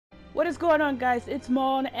What is going on, guys? It's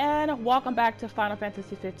Mon and welcome back to Final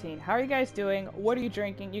Fantasy 15. How are you guys doing? What are you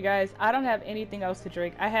drinking? You guys, I don't have anything else to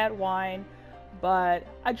drink. I had wine, but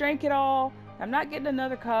I drank it all. I'm not getting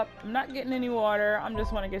another cup. I'm not getting any water. I'm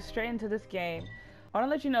just want to get straight into this game. I want to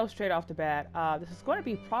let you know straight off the bat, this is going to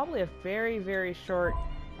be probably a very, very short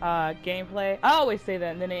gameplay. I always say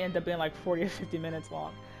that and then they end up being like 40 or 50 minutes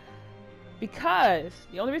long. Because,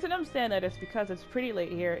 the only reason I'm saying that is because it's pretty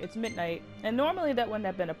late here, it's midnight, and normally that wouldn't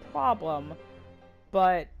have been a problem,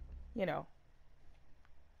 but, you know,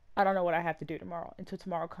 I don't know what I have to do tomorrow, until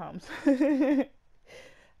tomorrow comes.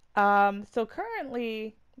 So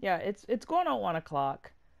currently, yeah, it's going on 1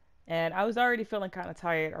 o'clock, and I was already feeling kind of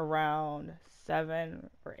tired around 7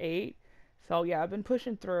 or 8, so yeah, I've been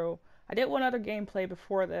pushing through. I did one other gameplay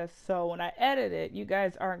before this, so when I edit it, you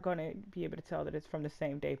guys aren't going to be able to tell that it's from the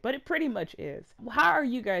same day, but it pretty much is. How are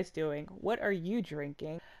you guys doing? What are you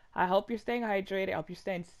drinking? I hope you're staying hydrated. I hope you're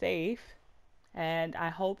staying safe, and I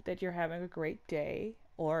hope that you're having a great day,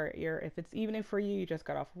 or if it's evening for you, you just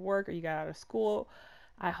got off of work or you got out of school.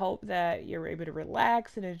 I hope that you're able to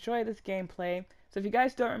relax and enjoy this gameplay. So if you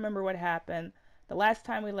guys don't remember what happened, the last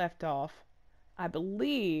time we left off, I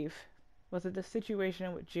believe, was it the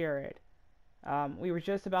situation with Jared? We were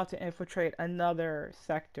just about to infiltrate another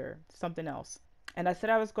sector, something else. And I said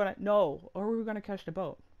I was gonna, no, or we were gonna catch the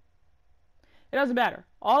boat. It doesn't matter.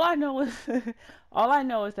 All I know is, all I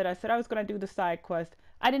know is that I said I was gonna do the side quest.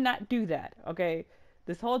 I did not do that, okay?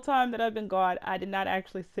 This whole time that I've been gone, I did not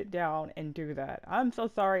actually sit down and do that. I'm so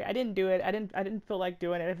sorry. I didn't do it. I didn't feel like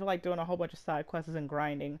doing it. I didn't feel like doing a whole bunch of side quests and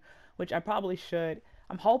grinding, which I probably should.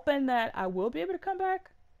 I'm hoping that I will be able to come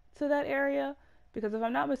back to that area, because if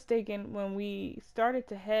I'm not mistaken, when we started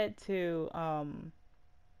to head to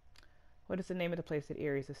what is the name of the place that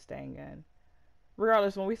Ares is staying in,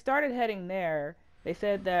 regardless, when we started heading there, they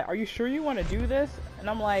said that, are you sure you want to do this? And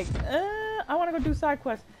I'm like, I want to go do side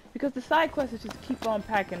quests, because the side quests just keep on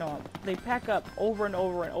packing on. They pack up over and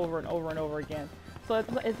over and over and over and over again, so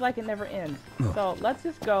it's like it never ends. So let's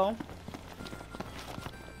just go.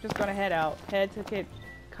 Just gonna head to Kit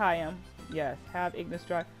Kayam. Yes, have Ignis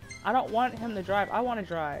drive. I don't want him to drive. I want to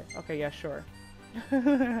drive. Okay, yeah, sure.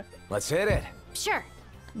 Let's hit it. Sure.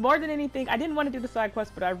 More than anything, I didn't want to do the side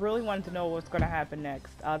quest, but I really wanted to know what's going to happen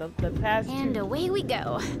next. The past and two, away we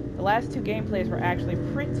go. The last two gameplays were actually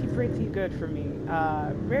pretty good for me.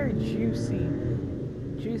 Very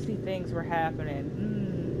juicy things were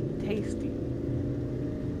happening. Tasty.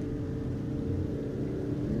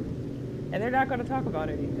 And they're not going to talk about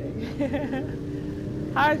anything.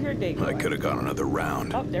 How's your day going? I could have gone another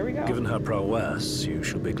round. Oh, there we go. Given her prowess, you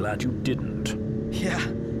should be glad you didn't. Yeah,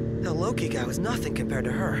 the Loki guy was nothing compared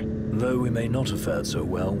to her. Though we may not have fared so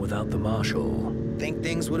well without the Marshal. Think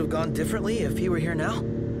things would have gone differently if he were here now?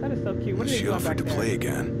 That is so cute. What are She you doing offered back to there? play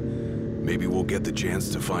again. Maybe we'll get the chance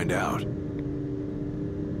to find out.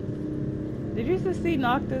 Did you just see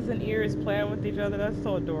Noctis and Iris playing with each other? That's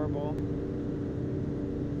so adorable.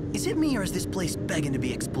 Is it me or is this place begging to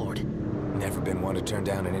be explored? Never been one to turn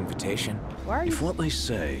down an invitation. Why are you... If what they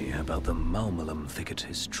say about the Malmalum thicket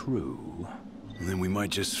is true... Then we might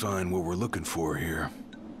just find what we're looking for here.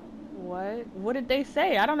 What? What did they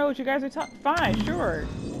say? I don't know what you guys are talking... Fine, sure.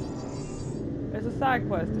 There's a side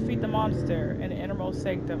quest. Defeat the monster in the innermost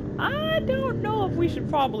sanctum. I don't know if we should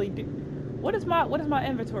probably do... What is my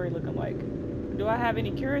inventory looking like? Do I have any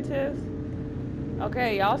curatives?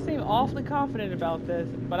 Okay, y'all seem awfully confident about this,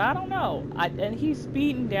 but I don't know. And he's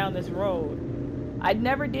speeding down this road. I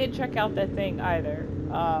never did check out that thing either,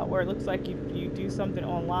 where it looks like you do something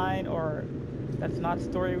online or that's not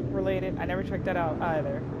story related. I never checked that out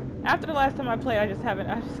either. After the last time I played, I just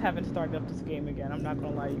haven't started up this game again. I'm not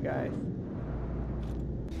gonna lie, you guys.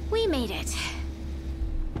 We made it.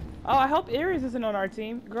 Oh, I hope Ares isn't on our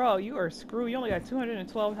team. Girl, you are screwed. You only got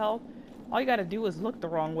 212 health. All you gotta do is look the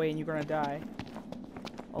wrong way and you're gonna die.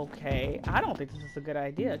 Okay, I don't think this is a good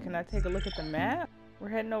idea. Can I take a look at the map? We're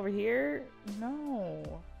heading over here? No.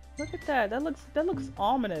 Look at that. That looks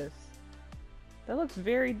ominous. That looks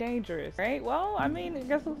very dangerous, right? Well, I mean, I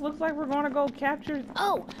guess it looks like we're gonna go capture...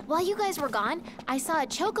 Oh, while you guys were gone, I saw a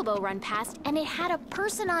chocobo run past and it had a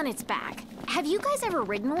person on its back. Have you guys ever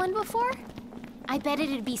ridden one before? I bet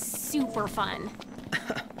it'd be super fun.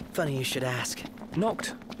 Funny you should ask.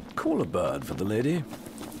 Knocked. Call a bird for the lady.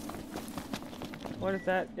 What is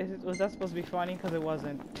that? Was that supposed to be funny? Because it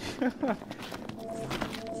wasn't.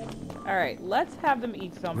 Alright, let's have them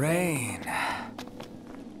eat something. Rain.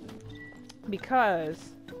 Because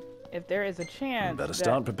if there is a chance Better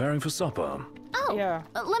start preparing for supper. Oh, Yeah.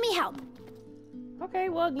 Let me help. Okay,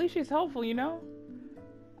 well, at least she's helpful, you know?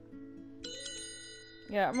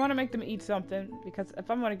 Yeah, I want to make them eat something because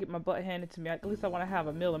if I'm going to get my butt handed to me, at least I want to have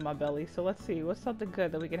a meal in my belly. So let's see, what's something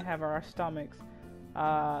good that we can have in our stomachs?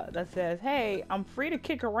 That says, hey, I'm free to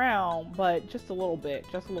kick around, but just a little bit,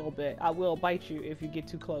 I will bite you if you get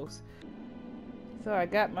too close. So I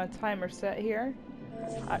got my timer set here.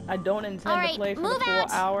 I don't intend to play for the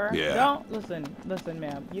full hour. Yeah. Don't listen,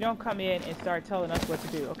 ma'am. You don't come in and start telling us what to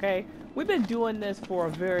do, okay? We've been doing this for a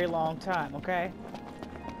very long time, okay?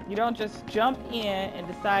 You don't just jump in and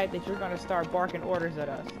decide that you're going to start barking orders at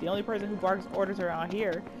us. The only person who barks orders around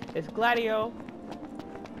here is Gladio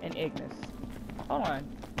and Ignis. Hold on.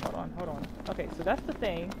 Okay, so that's the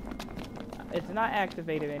thing. It's not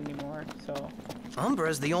activated anymore, so...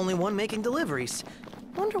 Umbra's the only one making deliveries.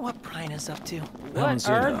 Wonder what Bryna's up to. What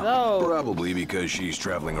are those? Probably because she's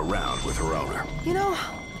traveling around with her owner. You know,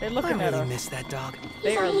 They're looking I at really us. miss that dog.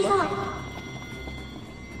 They are looking.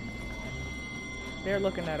 They're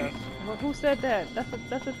looking at us. Who said that?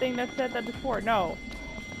 That's the thing that said that before. No.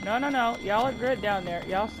 Y'all are good down there.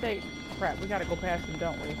 Y'all stay. Crap, we gotta go past them,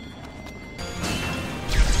 don't we?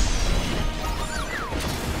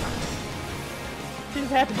 She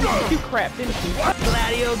just had to do cute crap, didn't she?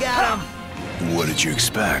 Gladio got him. What did you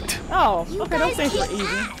expect? Oh, You okay, guys those things were kick easy.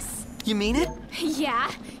 ass. You mean it?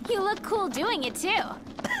 Yeah, you look cool doing it too.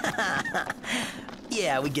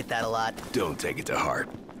 Yeah, we get that a lot. Don't take it to heart.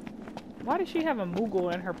 Why did she have a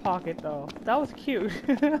Moogle in her pocket, though? That was cute.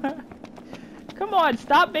 Come on,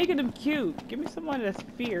 stop making them cute. Give me someone that's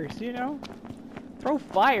fierce, you know? Throw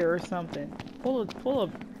fire or something. Pull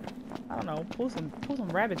I don't know, pull some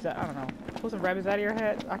rabbits out, I don't know. Pull some rabbits out of your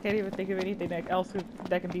head. I can't even think of anything else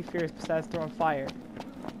that can be fierce besides throwing fire.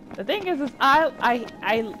 The thing is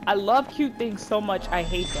I love cute things so much I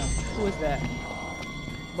hate them. Who is that?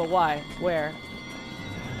 But why? Where?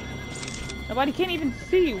 Nobody can't even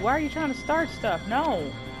see. Why are you trying to start stuff?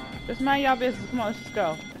 No. Just mind y'all business. Come on, let's just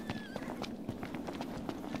go.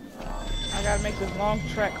 I gotta make this long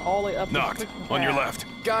trek all the way up. Knocked. On your left.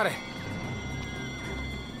 Got it.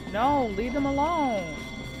 No, leave them alone.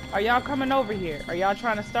 Are y'all coming over here? Are y'all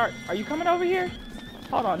trying to start? Are you coming over here?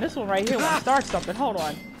 Hold on, this one right here wants to start something. Hold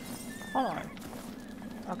on.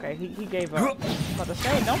 Okay, he gave up. I was about to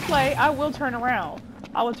say, don't play. I will turn around.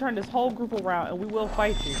 I will turn this whole group around and we will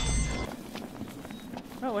fight you.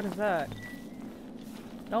 Oh, what is that?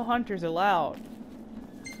 No hunters allowed.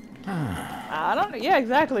 I don't know. Yeah,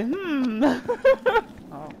 exactly.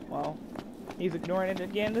 Oh, well. He's ignoring it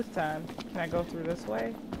again this time. Can I go through this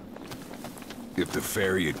way? If the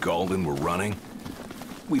ferry at Galden were running,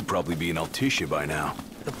 we'd probably be in Altissia by now.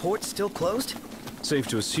 The port's still closed? Safe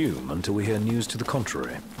to assume until we hear news to the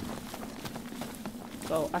contrary.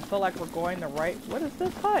 So, I feel like we're going the right... What is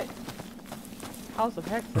this hut? House of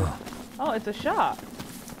Hector. Oh, it's a shop.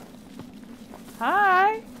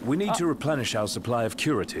 Hi! We need to replenish our supply of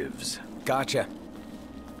curatives. Gotcha.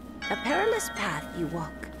 A perilous path you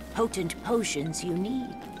walk, potent potions you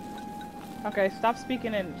need. Okay, stop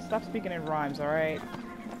speaking in rhymes, alright?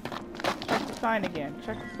 Check the sign again.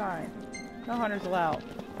 Check the sign. No hunters allowed.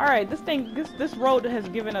 Alright, this road has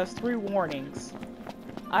given us 3 warnings.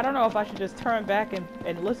 I don't know if I should just turn back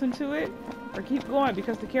and listen to it, or keep going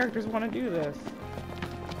because the characters want to do this.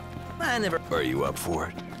 I never... Are you up for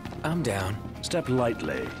it? I'm down. Step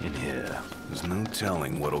lightly in here. There's no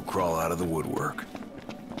telling what'll crawl out of the woodwork.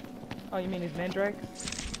 Oh, you mean these mandrakes?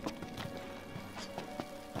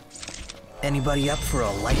 Anybody up for a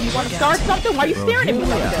light You want to start something? Why are you staring at me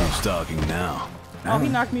like I'm that? stalking now. Oh, he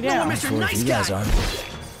knocked me down. Mr. Nice Guy!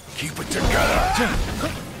 Keep it together.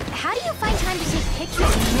 How do you find time to take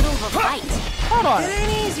pictures in the middle of a fight? Hold on. It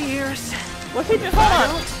ain't easy, Ears. Was he just, hold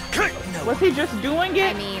on. Was he just doing I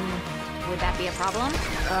it? mean, would that be a problem?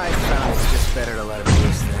 I found it's just better to let him do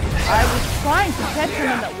his thing. I was trying to catch him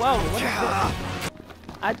in the... Whoa, what is this?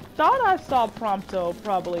 I thought I saw Prompto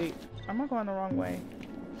probably... Am I going the wrong way?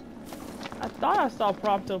 I thought I saw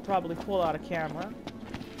Prompto probably pull out a camera.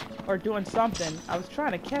 Or doing something. I was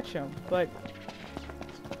trying to catch him, but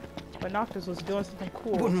Noctis was doing something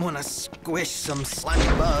cool. Wouldn't want to squish some slimy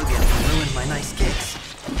bug and ruin my nice kicks.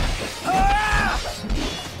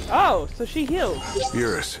 Oh, so she healed.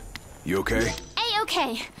 Eurus, you okay? Hey,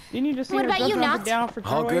 okay. Didn't you just see What her about you, jumping up and Noct? down for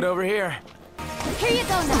All joy? good over here. Here you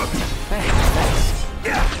go, Noct.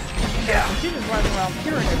 She just running around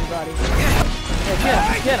curing everybody.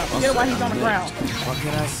 Yeah, get him. Get him while he's on the ground. What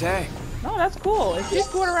can I say? No, that's cool. If she's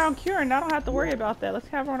going around curing, I don't have to worry about that. Let's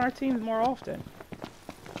have her on our teams more often.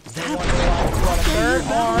 You want a third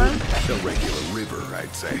arm? A regular river,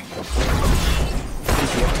 I'd say.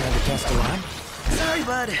 Think you have time to test a line? Sorry,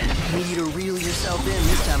 bud. Need you to reel yourself in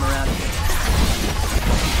this time around.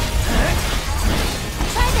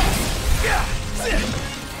 Try this. Okay.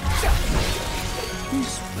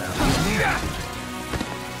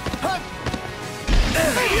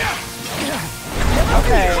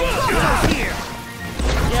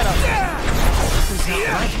 Get him.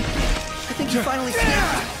 I think you finally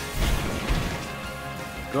snapped.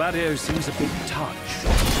 Gladio seems a bit touched.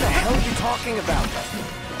 What the hell are you talking about?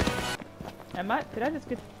 Did I just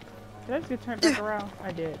get turned back around?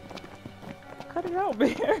 I did. Cut it out,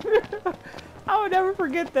 man. I would never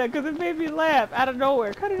forget that because it made me laugh out of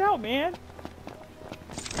nowhere. Cut it out, man.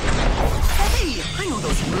 Hey, I know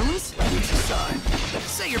those runes. It's a sign.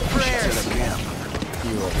 Say your Set prayers. up camp.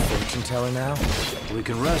 You a fortune teller now? We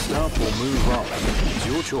can rest up or move on. It's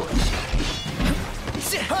your choice.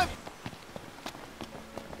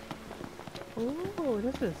 Ooh,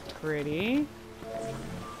 this is pretty.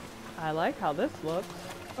 I like how this looks.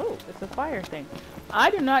 Oh, it's a fire thing. I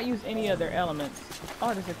do not use any other elements.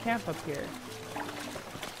 Oh, there's a camp up here.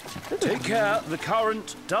 Take care, the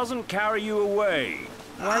current doesn't carry you away.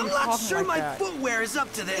 Why are you I'm not talking sure like my that? footwear is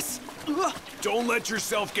up to this. Ugh. Don't let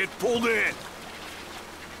yourself get pulled in.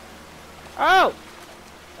 Oh!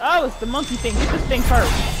 Oh, it's the monkey thing. Get this thing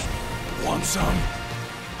first. Want some?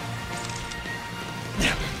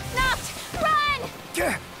 Knocked! Run!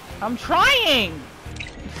 I'm trying!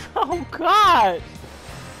 Oh, God!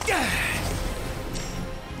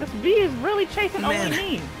 This bee is really chasing Man. only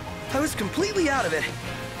me. I was completely out of it.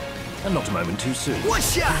 And not a moment too soon. One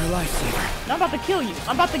shot. Your lifesaver. I'm about to kill you.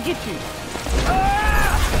 I'm about to get you.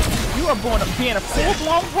 You are going to be in a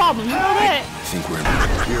full-blown problem. You know that? I think we're in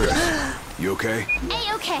Hear us. You okay?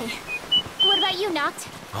 A-okay. What about you, Knocked?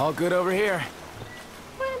 All good over here.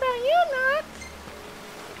 What about you, Knox?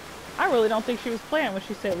 I really don't think she was playing when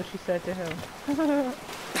she said what she said to him.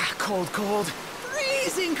 Cold, cold.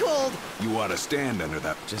 Freezing cold. You want to stand under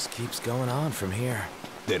that? Just keeps going on from here.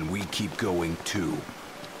 Then we keep going too.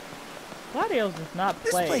 Gladios does not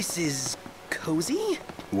This play. place is cozy.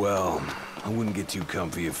 Well, I wouldn't get too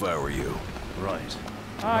comfy if I were you. Right.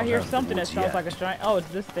 Oh, I hear out of the something that woods sounds yet. like a giant. Oh, it's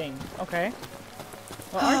this thing. Okay.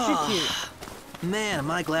 Well, aren't you cute? Man, am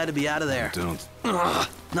I glad to be out of there. Don't.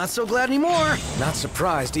 Not so glad anymore. Not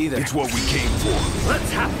surprised either. It's what we came for. Let's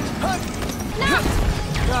have it.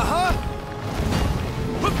 Uh-huh.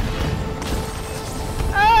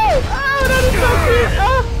 Oh! Oh, that is so cute!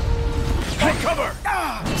 Oh! Take cover!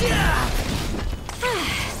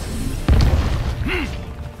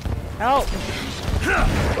 Help!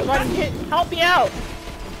 Somebody help me out!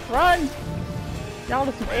 Run! Y'all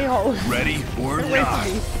are some a-holes. Ready or Get away not?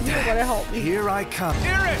 from me. You don't wanna help me. Here I come.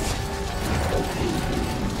 Iris!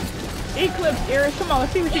 Eclipse, Iris, come on,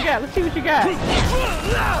 let's see what you got. Let's see what you got.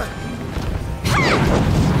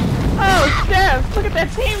 Oh, Steph, look at that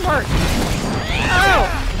teamwork. Oh,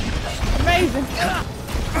 amazing.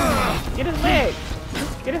 Get his legs.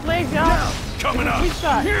 Get his legs, y'all. Coming up! Sweet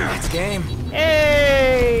shot. It's game.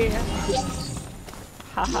 Hey!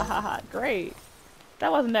 Ha ha ha ha, great.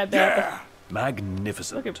 That wasn't that bad.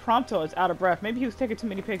 Magnificent. Look at Prompto is out of breath. Maybe he was taking too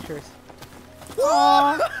many pictures.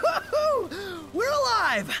 We're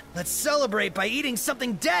alive. Let's celebrate by eating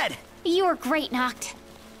something dead. You were great, Knocked.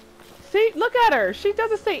 See, look at her. She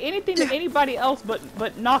doesn't say anything to anybody else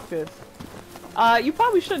but Noctis. You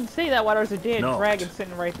probably shouldn't say that while there's a dead Noct. dragon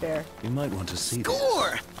sitting right there. You might want to see this.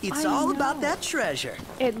 Score. It's I all know. about that treasure.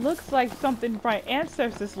 It looks like something my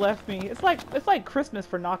ancestors left me. It's like Christmas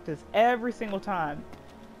for Noctis every single time.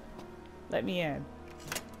 Let me in.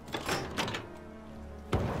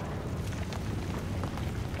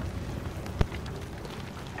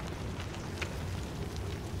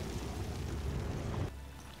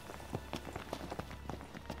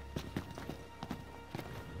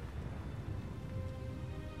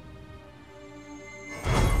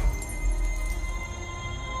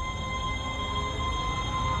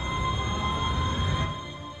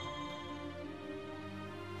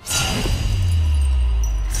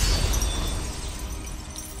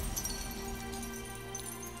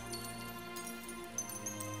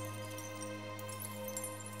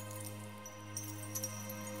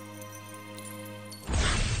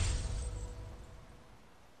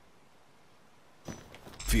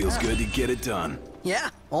 Feels good to get it done. Yeah,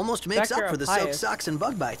 almost makes Vector up for of the soaked Pious. socks and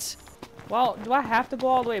bug bites. Well, do I have to go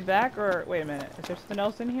all the way back, or wait a minute? Is there something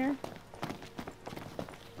else in here?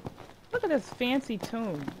 Look at this fancy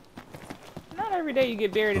tomb. Not every day you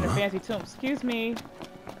get buried in a fancy tomb. Excuse me.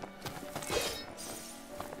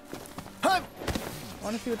 I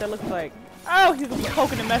want to see what that looks like. Oh, he's gonna be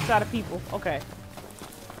poking the mess out of people. Okay.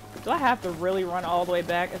 Do I have to really run all the way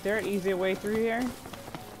back? Is there an easier way through here?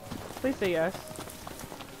 Please say yes.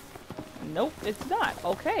 Nope, it's not.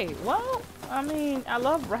 Okay, well, I mean, I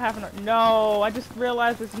love having a... No, I just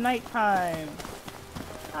realized it's nighttime.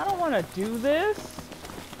 I don't want to do this.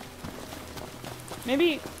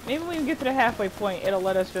 Maybe when we get to the halfway point, it'll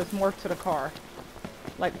let us just morph to the car.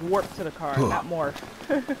 Like, warp to the car, not morph.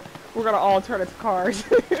 We're gonna all turn into cars.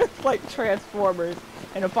 It's like Transformers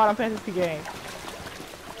in a Final Fantasy game.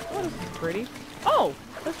 Oh, this is pretty. Oh,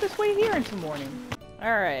 let's just wait here until morning.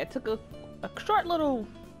 Alright, I took a short little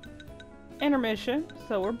intermission,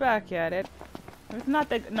 so we're back at it. It's not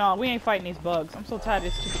that. No, we ain't fighting these bugs. I'm so tired of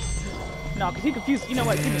this stupid. No, because he confused. You know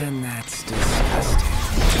what? And that's disgusting.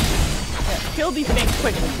 Yeah, kill these things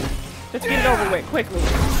quickly. Just get it over with quickly.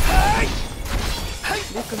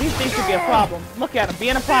 Because these things could be a problem. Look at him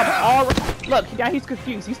being a problem. All look, now he's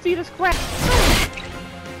confused. You see this crap?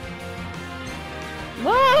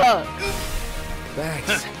 Look.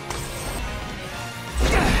 Thanks.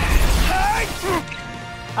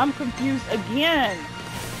 I'm confused again.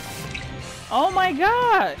 Oh my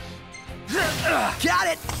gosh. Got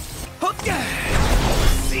it.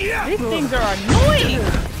 These things are annoying.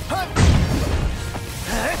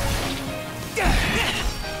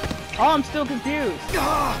 Oh, I'm still confused.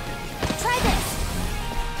 Try this.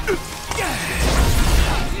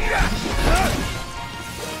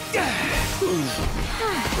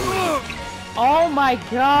 Oh my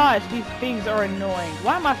gosh, these things are annoying.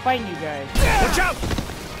 Why am I fighting you guys? Watch out!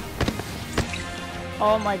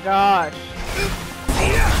 Oh my gosh.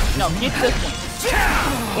 No, get this one.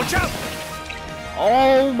 Watch out!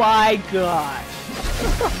 Oh my gosh.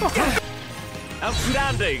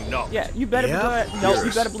 Outstanding, Noct. Yeah, you better be good. No,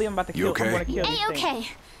 you better believe I'm about to kill. okay? I'm gonna kill Hey, these things. okay.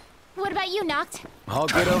 What about you, Noct? All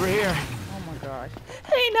good over here. Oh my gosh.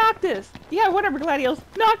 Hey, Noctis. Yeah, whatever, Gladios.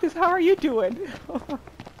 Noctis, how are you doing?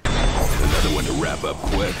 Another one to wrap up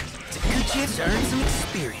quick. It's a good chance to earn some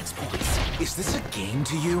experience points. Is this a game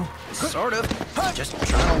to you? Sort of. Just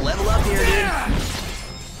trying to level up here, dude.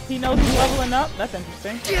 He knows he's leveling up. That's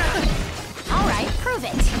interesting. All right, prove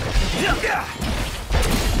it.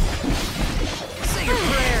 Say your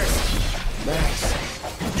prayers. Thanks.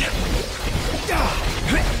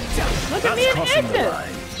 Look at me and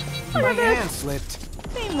Ignis. Look My at this. hand slipped.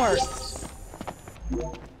 Teamwork.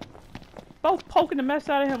 Both poking the mess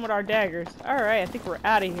out of him with our daggers. Alright, I think we're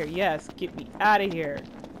out of here. Yes, get me out of here.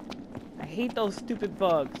 I hate those stupid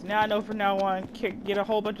bugs. Now I know from now on, get a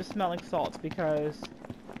whole bunch of smelling salts because...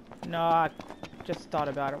 No, I just thought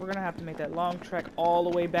about it. We're gonna have to make that long trek all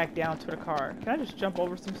the way back down to the car. Can I just jump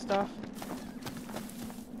over some stuff?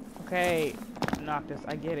 Okay, Noctis,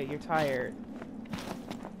 I get it. You're tired.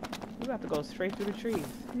 We have to go straight through the trees.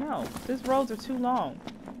 No, these roads are too long.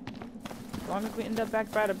 As long as we end up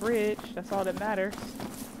back by the bridge, that's all that matters.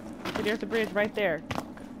 See, there's the bridge right there.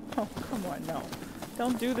 Oh, come on, no.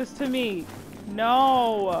 Don't do this to me.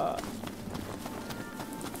 No.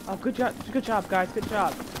 Oh, good job, guys. Good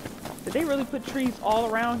job. Did they really put trees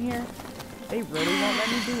all around here? They really won't let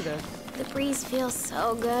me do this. The breeze feels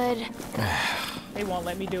so good. They won't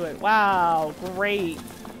let me do it. Wow, great.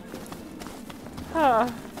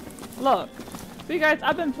 Look. So you guys,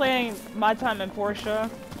 I've been playing My Time in Portia.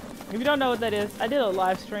 If you don't know what that is, I did a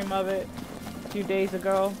live stream of it a few days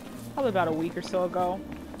ago. Probably about a week or so ago.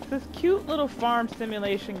 It's this cute little farm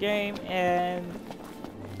simulation game, and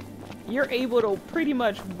you're able to pretty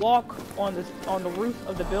much walk on the roof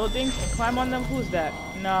of the buildings and climb on them. Who's that?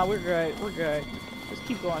 Nah, we're good. We're good. Just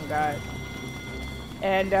keep going, guys.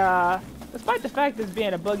 And despite the fact this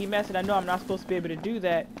being a buggy mess, and I know I'm not supposed to be able to do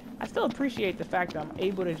that, I still appreciate the fact that I'm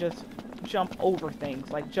able to just jump over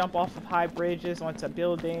things, like jump off of high bridges onto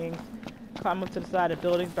buildings, climb up to the side of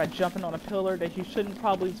buildings by jumping on a pillar that you shouldn't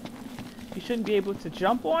be able to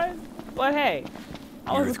jump on. But hey,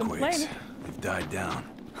 I wasn't complaining. They've died down.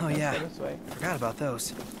 Oh yeah, This way. forgot about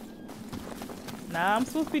those. Nah, I'm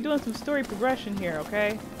supposed to be doing some story progression here,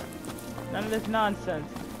 okay? None of this nonsense.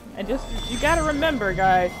 And just, you gotta remember,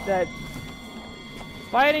 guys, that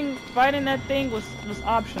fighting that thing was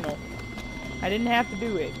optional. I didn't have to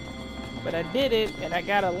do it. But I did it, and I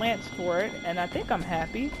got a lance for it, and I think I'm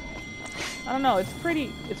happy. I don't know, it's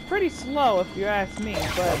pretty slow if you ask me,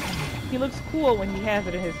 but he looks cool when he has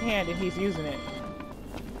it in his hand and he's using it.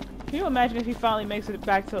 Can you imagine if he finally makes it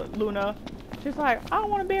back to Luna? She's like, I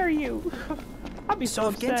don't want to bury you. I'll be so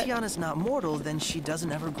if upset. Gentiana's not mortal, then she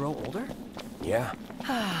doesn't ever grow older? Yeah.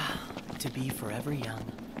 To be forever young.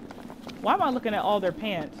 Why am I looking at all their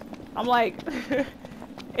pants? I'm like,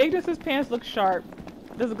 Ignis's pants look sharp.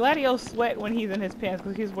 Does Gladio sweat when he's in his pants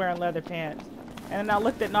because he's wearing leather pants? And then I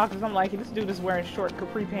looked at Noctis, I'm like, this dude is wearing short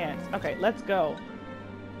capri pants. Okay, let's go.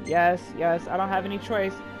 Yes, I don't have any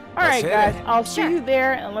choice. Alright guys, I'll see you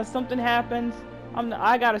there unless something happens.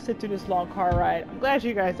 I gotta sit through this long car ride. I'm glad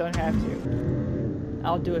you guys don't have to.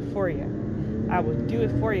 I'll do it for you. I will do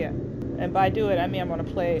it for you. And by do it, I mean I'm gonna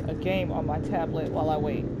play a game on my tablet while I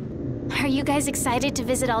wait. Are you guys excited to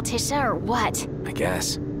visit Altisha or what? I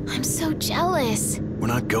guess. I'm so jealous. We're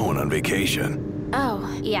not going on vacation.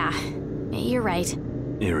 Oh, yeah. You're right.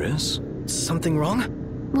 Iris? Something wrong?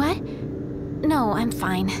 What? No, I'm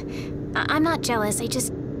fine. I'm not jealous. I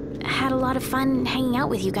just had a lot of fun hanging out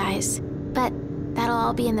with you guys. But that'll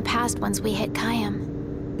all be in the past once we hit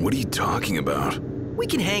Kayam. What are you talking about? We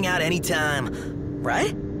can hang out anytime,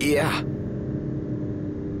 right? Yeah.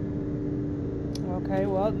 Okay,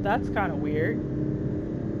 well, that's kind of weird.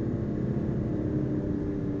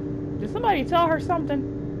 Did somebody tell her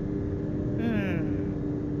something?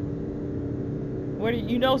 What do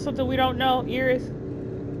you know something we don't know, Iris?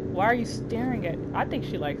 Why are you staring at? I think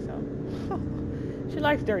she likes him. She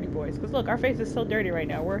likes dirty boys. Cause look, our face is so dirty right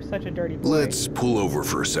now. We're such a dirty boy. Let's pull over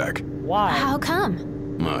for a sec. Why? How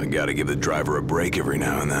come? I gotta give the driver a break every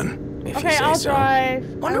now and then. If you Okay, say I'll so. drive.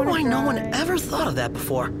 Wonder I wanna why no one drive. ever thought of that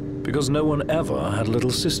before. Because no one ever had a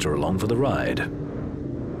little sister along for the ride. I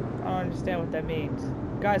don't understand what that means.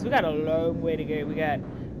 Guys, we got a long way to go. We got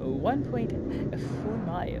 1.4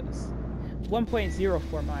 miles.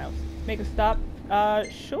 1.04 miles. Make a stop?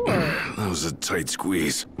 Sure. That was a tight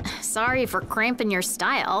squeeze. Sorry for cramping your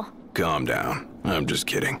style. Calm down. I'm just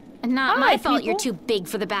kidding. Not Hi, my fault people. you're too big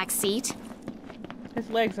for the back seat. His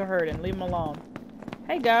legs are hurting. Leave him alone.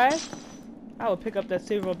 Hey, guys. I would pick up that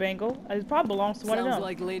silver bangle. It probably belongs to one of Sounds them.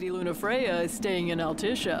 like Lady Lunafreya is staying in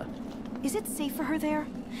Altisha. Is it safe for her there?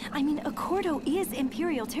 I mean, Accordo is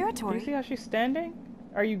Imperial Do you territory. see how she's standing?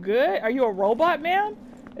 Are you good? Are you a robot, ma'am?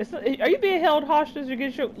 Are you being held hostage to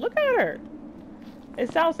get your... Look at her.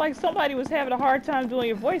 It sounds like somebody was having a hard time doing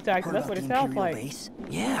your voice acting. Heard That's about what it the sounds Imperial like. base?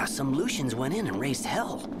 Yeah, some Lucians went in and raised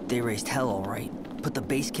hell. They raised hell, all right. Put the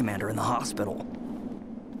base commander in the hospital.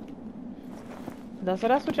 So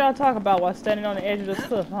that's what y'all talk about while standing on the edge of the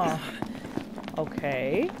cliff, huh?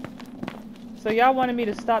 Okay. So y'all wanted me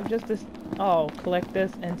to stop just this... Oh, collect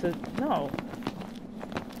this into... No.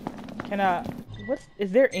 Can I... What's...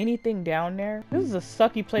 Is there anything down there? This is a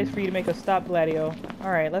sucky place for you to make a stop, Gladio.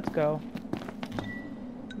 Alright, let's go.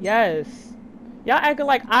 Yes. Y'all acting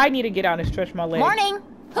like I need to get out and stretch my legs. Morning!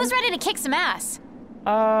 Who's ready to kick some ass?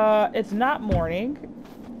 It's not morning.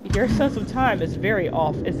 Your sense of time is very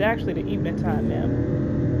off. It's actually the evening time,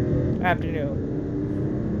 ma'am.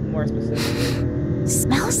 Afternoon. More specifically.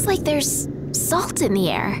 Smells like there's salt in the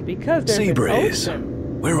air. Because there's Sea an breeze.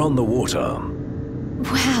 ocean. We're on the water.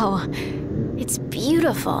 Wow. It's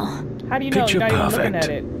beautiful. How do you know Picture you're not even looking perfect. at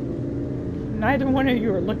it? Neither one of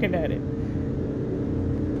you are looking at it.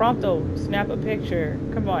 Prompto, snap a picture.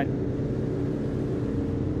 Come on.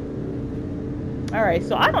 Alright,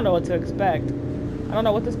 so I don't know what to expect. I don't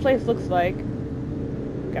know what this place looks like.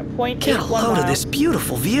 Got .81 Get a load of miles. this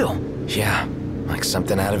beautiful view. Yeah, like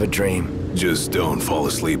something out of a dream. Just don't fall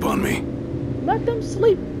asleep on me. Let them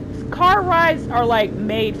sleep. Car rides are like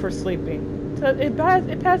made for sleeping. So it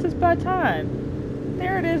passes by time.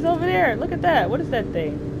 There it is over there. Look at that. What is that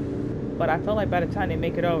thing? But I feel like by the time they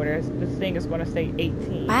make it over there, this thing is going to say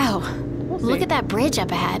 18. Wow. We'll Look see. at that bridge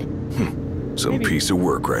up ahead. Some Maybe- piece of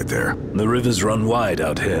work right there. The rivers run wide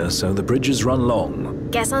out here, so the bridges run long.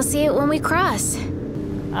 Guess I'll see it when we cross.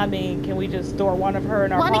 I mean, can we just store one of her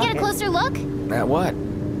in our Want to pocket? get a closer look? At what?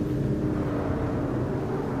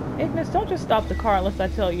 Ignis, don't just stop the car unless I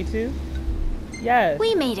tell you to. Yes.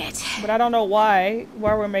 We made it. But I don't know why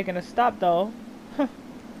we're making a stop though.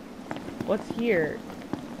 What's here?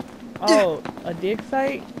 Oh, a dig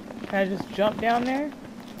site? Can I just jump down there?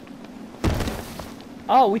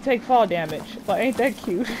 Oh, we take fall damage. Well, ain't that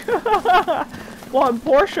cute? Well, in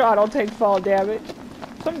Porsche, I don't take fall damage.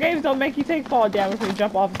 Some games don't make you take fall damage when you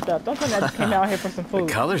jump off of stuff. Don't tell me I just came out here for some The food.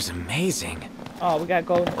 color's amazing. Oh, we got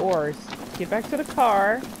golden ores. Get back to the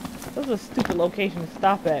car. This is a stupid location to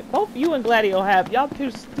stop at. Both you and Gladio have. Y'all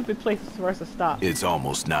pick stupid places for us to stop. It's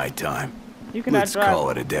almost nighttime. You cannot Let's drive. call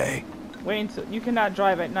it a day. Wait until you cannot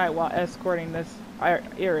drive at night while escorting this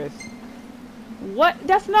Iris. What?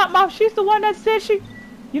 That's not my. She's the one that said she.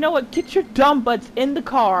 You know what? Get your dumb butts in the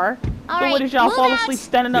car. All So right, what did y'all move fall out. asleep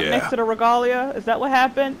standing up Yeah. next to the regalia? Is that what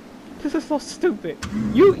happened? This is so stupid.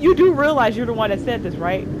 You do realize you're the one that said this,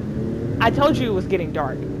 right? I told you it was getting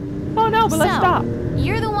dark. Oh no, but let's So, stop.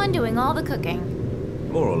 You're the one doing all the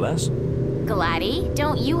cooking. More or less. Gladdy,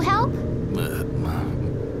 don't you help?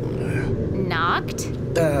 Knocked?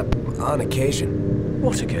 On occasion.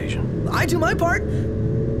 What occasion? I do my part.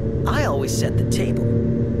 I always set the table.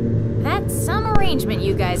 That's some arrangement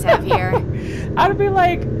you guys have here. I'd be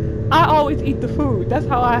like, I always eat the food. That's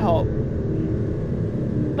how I help.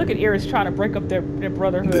 Look at Iris trying to break up their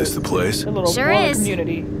brotherhood. This the place? Their little Sure brother is.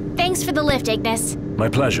 community. Thanks for the lift, Ignis. My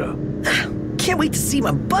pleasure. Can't wait to see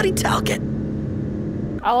my buddy Talcott.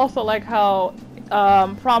 I also like how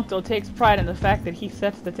Prompto takes pride in the fact that he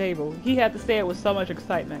sets the table. He had to say it with so much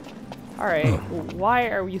excitement. Alright, why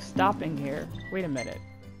are you stopping here? Wait a minute.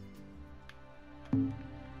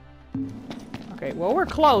 Okay, well we're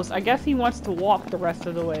close. I guess he wants to walk the rest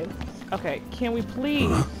of the way. Okay, can we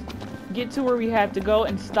please get to where we have to go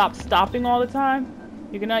and stop stopping all the time?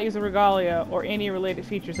 You cannot use a regalia or any related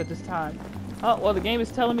features at this time. Oh, well the game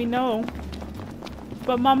is telling me no.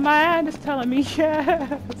 But my mind is telling me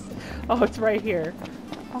yes. Oh, it's right here.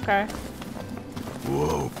 Okay.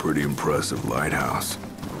 Whoa, pretty impressive lighthouse.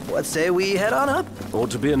 What say we head on up?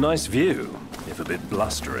 Ought to be a nice view, if a bit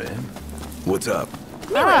blustery. What's up?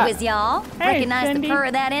 Knew it was y'all. Hey, Recognize Cindy. the purr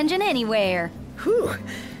of that engine anywhere. Whew,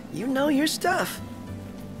 you know your stuff.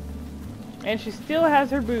 And she still has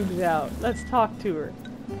her boobs out. Let's talk to her.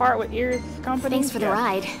 Part with Iris' company. Thanks for the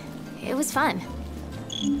ride. It was fun.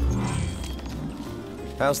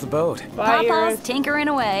 How's the boat? Bye, Papa's Iris. tinkering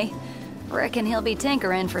away. Reckon he'll be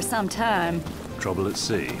tinkering for some time. Trouble at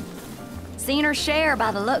sea. Seen her share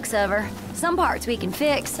by the looks of her. Some parts we can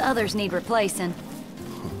fix, others need replacing.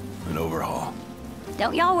 An overhaul.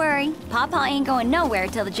 Don't y'all worry. Papa ain't going nowhere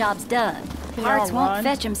till the job's done. Can Parts y'all won't run?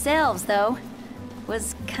 fetch themselves, though.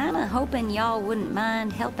 Was kinda hoping y'all wouldn't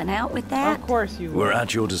mind helping out with that. Of course you will. We're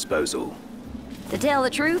at your disposal. To tell the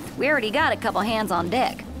truth, we already got a couple hands on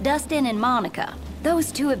deck. Dustin and Monica.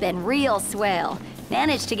 Those two have been real swell.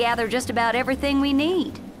 Managed to gather just about everything we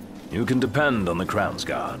need. You can depend on the Crown's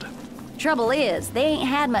Guard. Trouble is, they ain't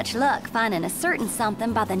had much luck finding a certain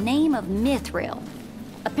something by the name of Mithril.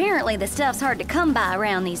 Apparently the stuff's hard to come by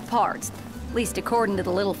around these parts. At least according to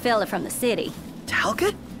the little fella from the city.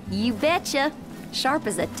 Talcott? You betcha. Sharp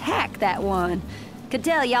as a tack, that one. Could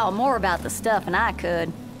tell y'all more about the stuff than I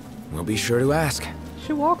could. We'll be sure to ask.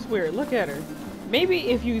 She walks weird. Look at her. Maybe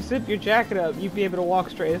if you zip your jacket up, you'd be able to walk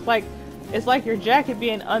straight. It's like your jacket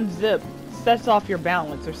being unzipped sets off your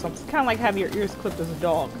balance or something. It's kind of like having your ears clipped as a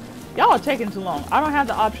dog. Y'all are taking too long. I don't have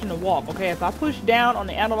the option to walk, okay? If I push down on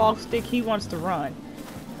the analog stick, he wants to run.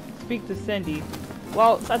 Speak to Cindy.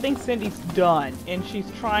 Well, I think Cindy's done, and she's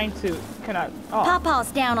trying to... Oh.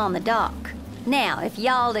 Papa's down on the dock. Now, if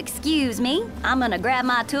y'all'll excuse me, I'm gonna grab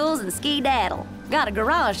my tools and ski-daddle. Got a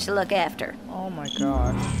garage to look after. Oh my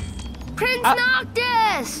god. Prince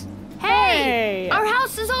Noctis! Hey! Our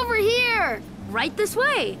house is over here! Right this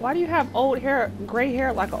way! Why do you have old hair, gray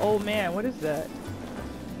hair like an old man? What is that?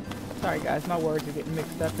 Sorry guys, my words are getting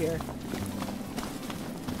mixed up here.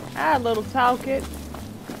 Ah, little Talcott.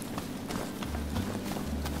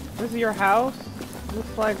 This is your house?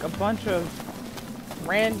 Looks like a bunch of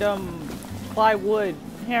random plywood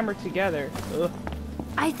hammered together. Ugh.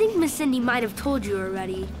 I think Miss Cindy might have told you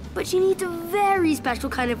already, but she needs a very special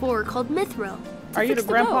kind of ore called Mithril. Are you the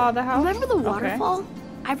grandpa of the house? Remember the Okay. waterfall?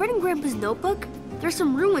 I read in Grandpa's notebook. There's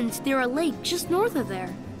some ruins near a lake just north of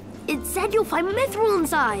there. It said you'll find Mithril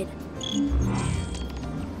inside.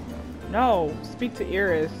 No, speak to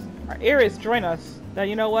Iris. Iris, join us. Now,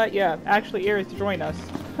 you know what? Yeah, actually, Iris, join us.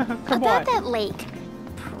 Come About on. that lake.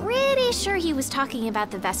 Pretty sure he was talking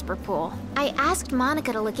about the Vesper Pool. I asked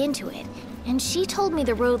Monica to look into it, and she told me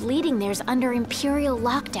the road leading there's under Imperial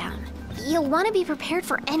lockdown. You'll want to be prepared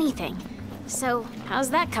for anything. So, how's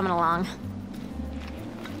that coming along?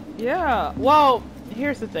 Yeah, well,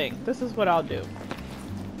 here's the thing. This is what I'll do.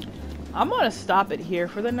 I'm gonna stop it here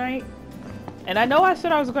for the night. And I know I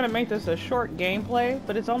said I was gonna make this a short gameplay,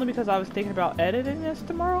 but it's only because I was thinking about editing this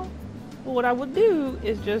tomorrow. But what I would do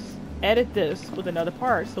is just edit this with another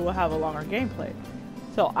part so we'll have a longer gameplay.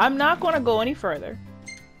 So I'm not gonna go any further.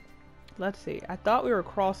 Let's see. I thought we were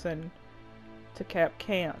crossing to Cap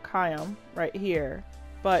Kayam right here.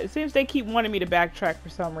 But it seems they keep wanting me to backtrack for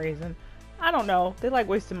some reason. I don't know. They like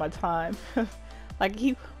wasting my time. like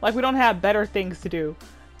we don't have better things to do.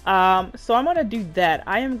 So I'm gonna do that.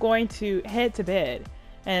 I am going to head to bed,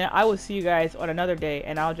 and I will see you guys on another day,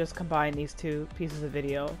 and I'll just combine these two pieces of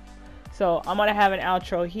video. So I'm gonna have an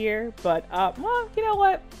outro here, but well, you know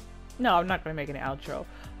what? No, I'm not gonna make an outro.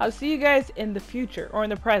 I'll see you guys in the future, or in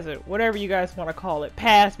the present, whatever you guys want to call it.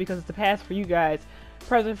 Past, because it's the past for you guys,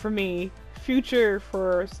 present for me, future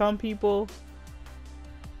for some people.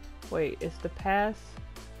 Wait, it's the past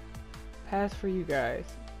for you guys.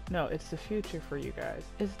 No, it's the future for you guys.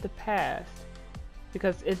 It's the past.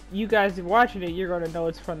 Because if you guys are watching it, you're going to know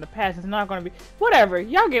it's from the past. It's not going to be... Whatever.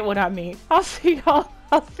 Y'all get what I mean. I'll see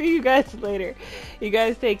you guys later. You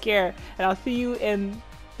guys take care. And I'll see you in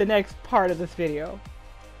the next part of this video.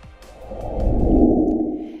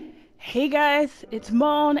 Hey guys, it's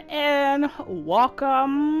Mon and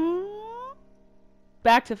welcome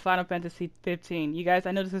back to Final Fantasy 15. You guys,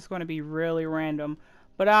 I know this is going to be really random,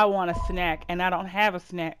 but I want a snack, and I don't have a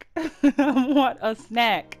snack. I want a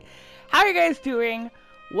snack. How are you guys doing?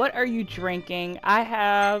 What are you drinking? I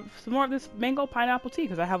have some more of this mango pineapple tea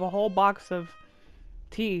because I have a whole box of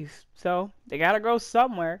teas, so they gotta go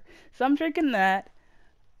somewhere. So I'm drinking that.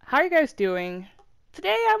 How are you guys doing? Today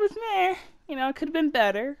I was meh. You know, it could have been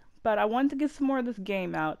better, but I wanted to get some more of this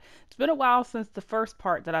game out. It's been a while since the first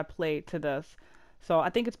part that I played to this, so I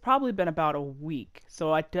think it's probably been about a week.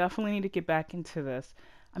 So I definitely need to get back into this.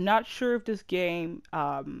 I'm not sure if this game,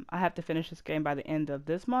 I have to finish this game by the end of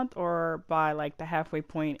this month or by like the halfway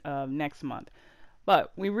point of next month.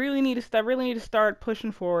 But we really need to start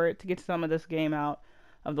pushing forward to get some of this game out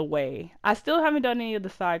of the way. I still haven't done any of the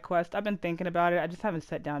side quests. I've been thinking about it. I just haven't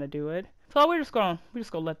sat down to do it. So we're just gonna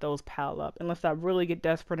let those pile up unless I really get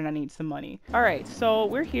desperate and I need some money. All right, so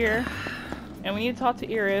we're here and we need to talk to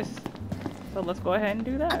Iris. So let's go ahead and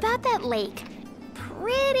do that. About that lake.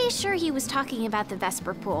 Pretty sure he was talking about the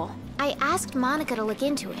Vesper Pool. I asked Monica to look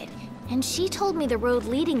into it, and she told me the road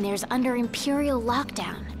leading there's under Imperial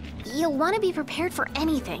lockdown. You'll want to be prepared for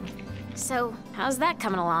anything. So, how's that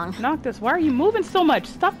coming along? Noctis, why are you moving so much?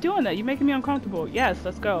 Stop doing that. You're making me uncomfortable. Yes,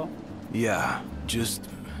 let's go. Yeah, just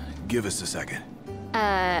give us a second.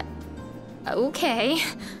 Okay.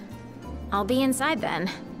 I'll be inside then.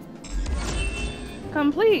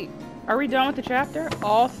 Complete. Are we done with the chapter?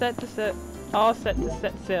 All set to set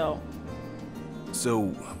sail.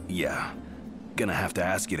 So, yeah. Gonna have to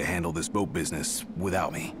ask you to handle this boat business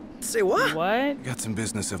without me. Say what? What? Got some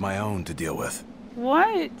business of my own to deal with.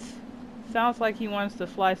 What? Sounds like he wants to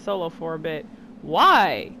fly solo for a bit.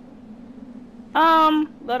 Why?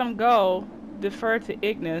 Let him go. Defer to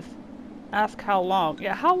Ignis. Ask how long.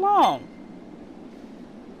 Yeah, how long?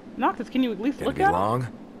 Noctis, can you at least look at him? Long?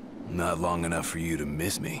 Not long enough for you to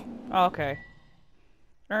miss me. Oh, okay.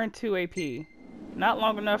 Earn 2 AP. Not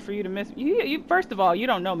long enough for you to miss me. You, first of all, you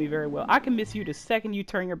don't know me very well. I can miss you the second you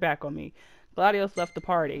turn your back on me. Gladios left the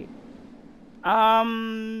party. That's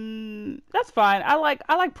fine. I like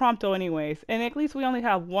Prompto anyways. And at least we only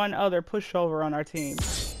have one other pushover on our team.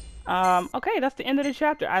 Okay, that's the end of the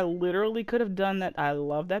chapter. I literally could have done that. I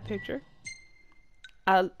love that picture.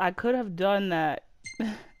 I could have done that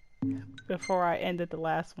before I ended the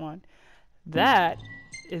last one. That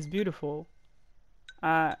is beautiful.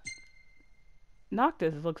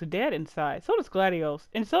 Noctis looks dead inside. So does Gladios.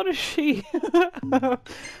 And so does she.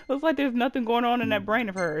 Looks like there's nothing going on in that brain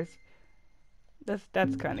of hers. That's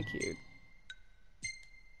kind of cute.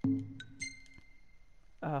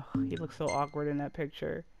 Oh, he looks so awkward in that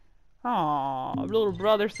picture. Aw, little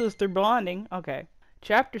brother-sister bonding. Okay.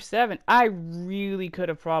 Chapter 7. I really could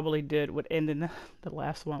have probably did what ended the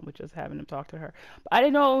last one, which is having him talk to her. But I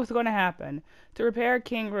didn't know what was going to happen. To repair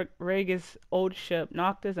King Rhaegus' old ship,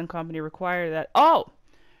 Noctis and company require that... Oh!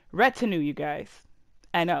 Retinue, you guys.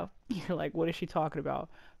 I know. You're like, what is she talking about?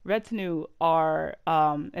 Retinue are,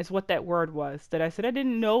 is what that word was. That I said I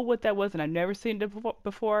didn't know what that was and I've never seen it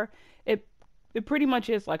before. It pretty much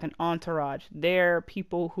is like an entourage. They're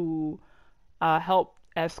people who help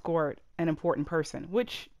escort an important person,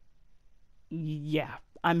 which, yeah,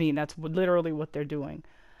 I mean, that's literally what they're doing.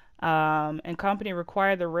 And company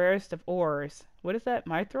require the rarest of ores. What is that,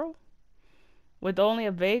 mithril? With only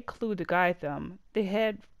a vague clue to guide them, they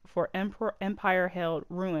head for empire-held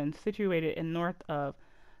ruins situated in north of,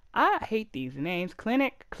 I hate these names,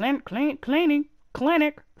 clinic. I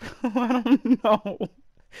don't know.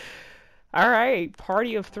 Alright,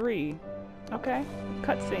 party of 3. Okay,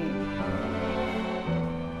 cutscene.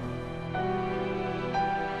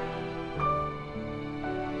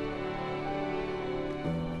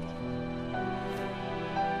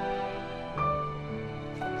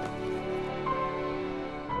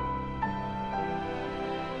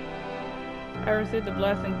 I received the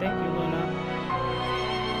blessing. Thank you, Luna.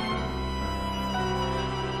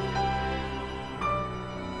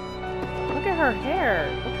 Look at her hair.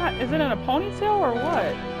 What kind? Is it in a ponytail or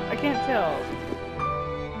what? I can't tell.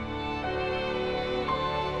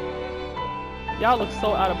 Y'all look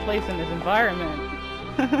so out of place in this environment.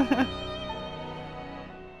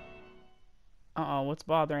 Uh-oh, what's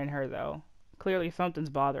bothering her though? Clearly something's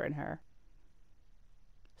bothering her.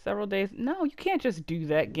 Several days. No, you can't just do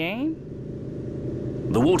that, game.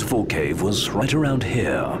 The waterfall cave was right around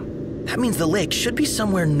here. That means the lake should be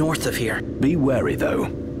somewhere north of here. Be wary, though.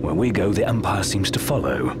 Where we go, the Empire seems to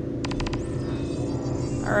follow.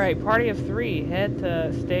 Alright, party of 3. Head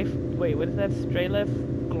to wait, what is that? Strayliff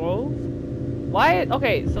Grove? Why?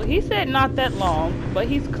 Okay, so he said not that long, but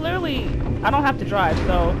he's clearly... I don't have to drive,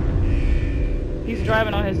 so... He's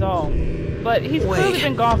driving on his own. But he's clearly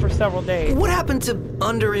been gone for several days. What happened to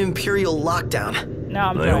under Imperial lockdown? Now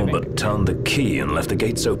I'm They all driving. but turned the key and left the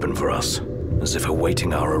gates open for us, as if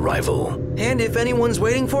awaiting our arrival. And if anyone's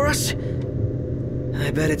waiting for us,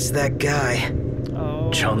 I bet it's that guy. Oh.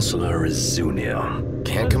 Chancellor Izunia.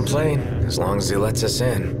 Can't complain, as long as he lets us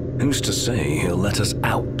in. Who's to say he'll let us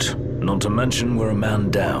out? Not to mention we're a man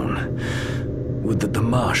down. Would that the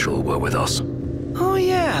Marshal were with us. Oh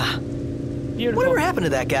yeah. Beautiful. Whatever happened to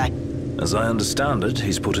that guy? As I understand it,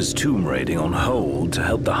 he's put his tomb raiding on hold to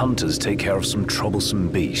help the hunters take care of some troublesome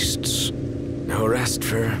beasts. No rest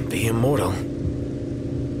for the immortal.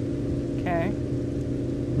 Okay.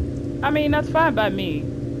 I mean, that's fine by me.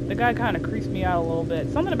 The guy kind of creeps me out a little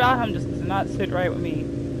bit. Something about him just does not sit right with me.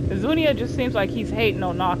 Izunia just seems like he's hating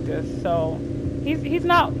on Noctis, so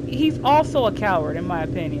he's also a coward in my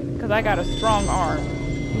opinion, because I got a strong arm.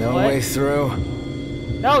 No What? way through.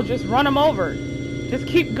 No, just run him over. Just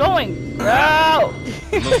keep going. No!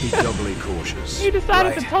 Must be doubly cautious. He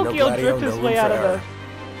decided to Right, Tokyo no Gladio, drift his no way room out for of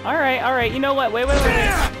the... error. Alright, you know what? Wait.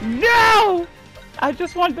 No! I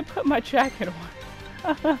just wanted to put my jacket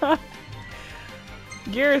on.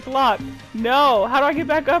 Gear is locked. No! How do I get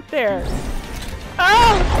back up there?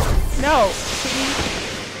 Oh! No!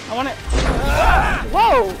 I wanna...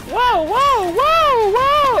 Whoa!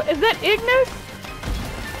 Is that Ignis?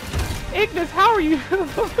 Ignis, how are you?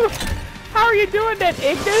 How are you doing that,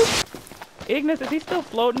 Ignis? Ignis, is he still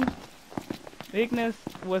floating? Ignis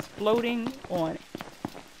was floating on...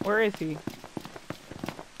 Where is he?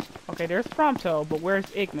 Okay, there's Prompto, but where's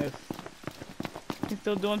Ignis? He's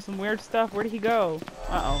still doing some weird stuff. Where did he go?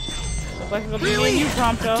 Uh-oh. Looks like it's gonna be me and you,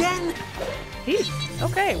 Prompto. Again?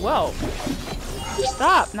 Okay, well.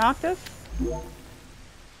 Stop, Noctis.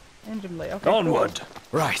 Engine blade. Okay, Onward!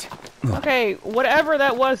 cool. Right. Okay, whatever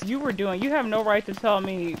that was you were doing, you have no right to tell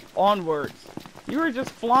me onwards. You were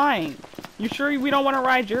just flying. You sure we don't want to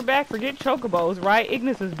ride your back? Forget Chocobos, ride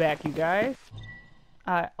Ignis's back, you guys.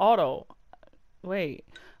 Auto. Wait,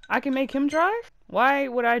 I can make him drive? Why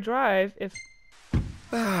would I drive if...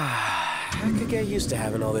 I could get used to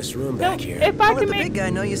having all this room back here. If I I'll let could the make... big guy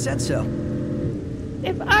know you said so.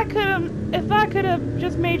 If I could have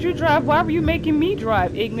just made you drive, why were you making me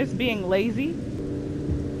drive, Ignis, being lazy?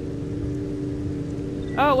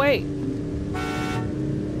 Oh, wait.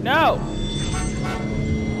 No.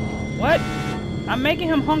 What? I'm making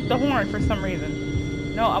him honk the horn for some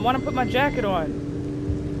reason. No, I want to put my jacket on.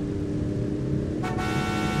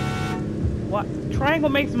 What? Triangle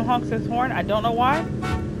makes him honk his horn. I don't know why.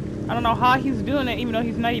 I don't know how he's doing it, even though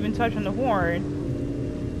he's not even touching the horn.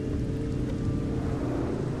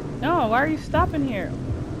 No, why are you stopping here?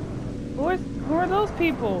 Who are those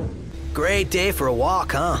people? Great day for a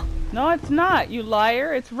walk, huh? No, it's not, you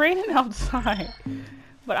liar. It's raining outside.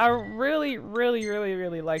 But I really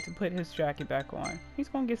like to put his jacket back on. He's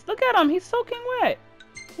gonna get... Look at him! He's soaking wet!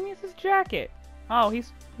 He needs his jacket. Oh,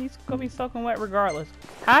 he's gonna be soaking wet regardless.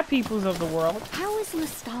 Hi, peoples of the world. How is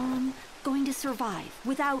Lestalem going to survive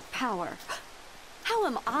without power? How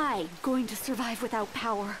am I going to survive without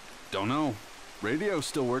power? Don't know. Radio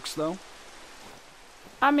still works, though.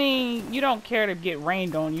 I mean, you don't care to get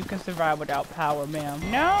rained on. You can survive without power, ma'am.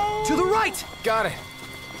 No! To the right! Got it.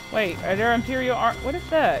 Wait, are there Imperial What is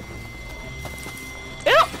that?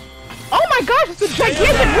 Ew! Oh my gosh, it's a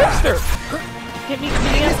gigantic rooster! Get me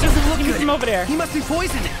from over there. He must be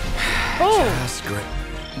poisoned. Oh! That's great.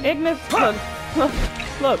 Ignis,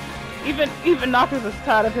 look. Even Noctis is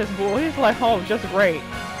tired of his bull. He's like, oh, just great.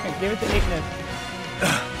 Okay, give it to Ignis.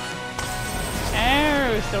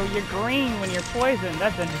 Oh, so you're green when you're poisoned.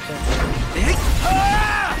 That's interesting.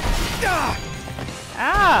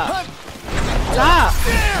 Ah! Stop!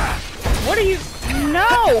 What are you...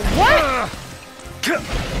 No! What?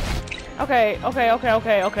 Okay.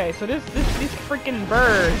 So this freaking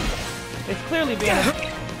bird is clearly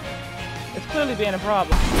being a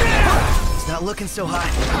problem. It's not looking so hot.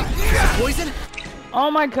 Is it poison? Oh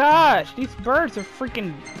my gosh, these birds are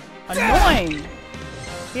freaking annoying.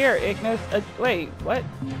 Here, Ignis. Wait, what?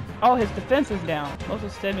 Oh, his defense is down. Muscle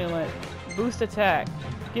stimulant. Boost attack.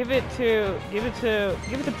 Give it to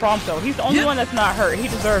Prompto. He's the only one that's not hurt. He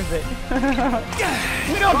deserves it.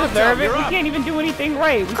 We don't deserve it. We can't even do anything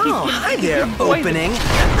right. We keep hi there, opening.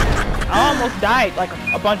 I almost died like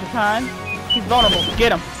a bunch of times. He's vulnerable.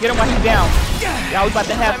 Get him. Get him while he's down. Yeah, we about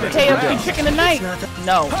to have potatoes and chicken tonight.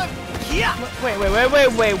 No. Wait.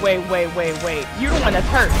 You're the one that's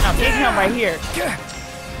hurt. Now get him right here.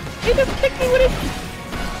 He just kicked me with his...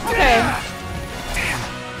 Okay.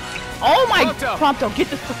 Oh my... Prompto, get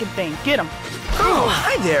this freaking thing. Get him. Oh,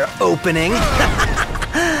 hi there, opening.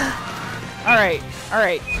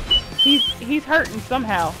 Alright. He's hurting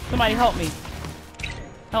somehow. Somebody help me.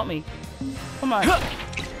 Help me. Come on.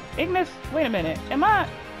 Ignis, wait a minute. Am I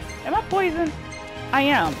poisoned? I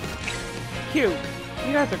am. Cute.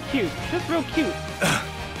 You guys are cute. Just real cute.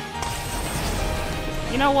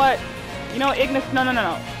 You know what? You know what, Ignis? No.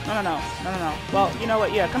 Well, you know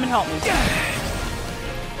what? Yeah, come and help me.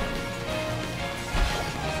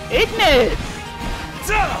 Ignis!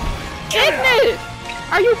 Ignis!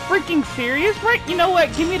 Are you freaking serious? Right? You know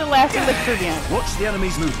what? Give me the last elixir again. Watch the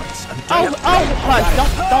enemy's movements. Oh, hush!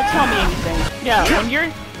 Don't tell me anything. Yeah,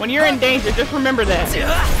 when you're in danger, just remember that.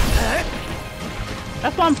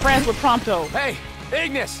 That's why I'm friends with Prompto. Hey,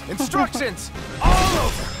 Ignis! Instructions! All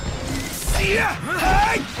over!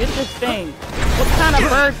 It's this thing. What kind of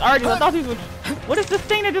birds are these? I thought these were... What is this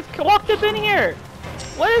thing that just walked up in here?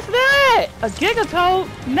 What is that? A gigatoad?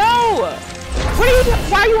 No! What are you doing?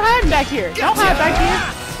 Why are you hiding back here? Don't hide back here.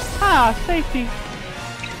 Ah, safety.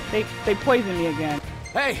 They poisoned me again.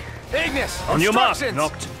 Hey, Ignis! On your mark,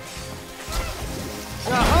 Noct.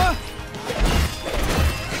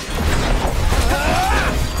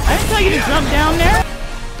 I didn't tell you to jump down there.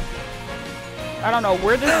 I don't know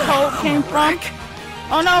where this toad came from.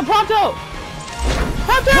 Oh no, Prompto!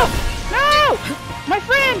 Prompto! No! My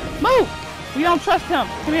friend! Move! We don't trust him.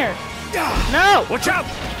 Come here. No! Watch out!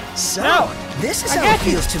 So, No. this is I how got it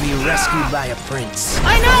feels to be rescued by a prince.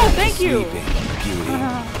 I know! Thank you!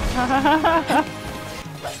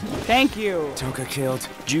 Thank you. Toka killed.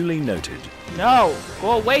 Duly noted. No!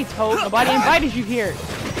 Go away, Toad. Nobody invited you here.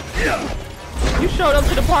 You showed up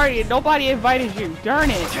to the party and nobody invited you. Darn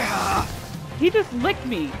it. He just licked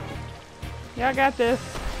me. Yeah, I got this.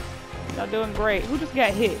 Y'all doing great. Who just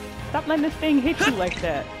got hit? Stop letting this thing hit you like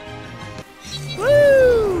that.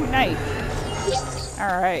 Woo! Nice.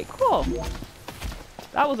 Alright, cool.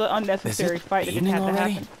 That was an unnecessary fight that didn't have to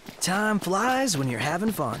happen. Time flies when you're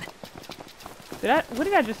having fun. What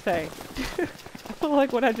did I just say? I feel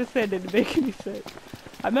like what I just said didn't make any sense.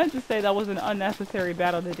 I meant to say that was an unnecessary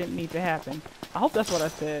battle that didn't need to happen. I hope that's what I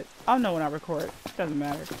said. I'll know when I record. It doesn't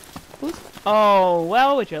matter. Oh,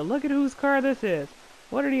 well, would you look at whose car this is?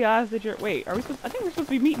 What are the odds that you're... Wait, are we supposed... I think we're supposed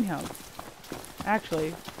to be meeting him.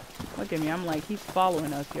 Actually, look at me. I'm like, he's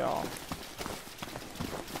following us, y'all.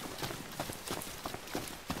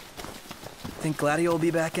 Think Gladio will be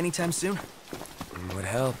back anytime soon? Would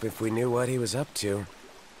help if we knew what he was up to.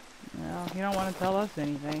 Well, he don't want to tell us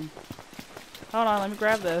anything. Hold on, let me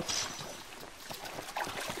grab this.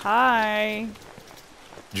 Hi.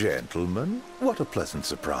 Gentlemen, what a pleasant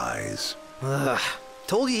surprise. Ugh,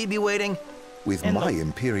 told you he'd be waiting. With my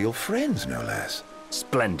imperial friends, no less.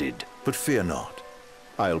 Splendid. But fear not.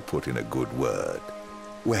 I'll put in a good word.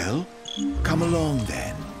 Well, come along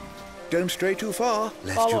then. Don't stray too far,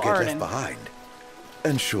 lest Follow you get Arden. left behind.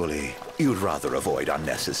 And surely, you'd rather avoid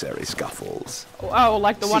unnecessary scuffles. Oh,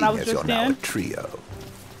 like the one I was Seeing as just you're now in? a trio.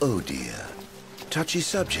 Oh dear. Touchy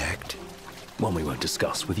subject. One we won't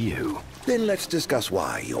discuss with you. Then let's discuss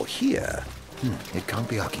why you're here. It can't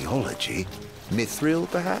be archaeology. Mithril,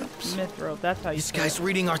 perhaps? Mithril, that's how you This say guy's it.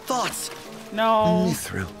 reading our thoughts. No.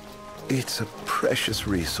 Mithril. It's a precious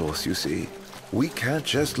resource, you see. We can't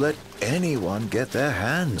just let anyone get their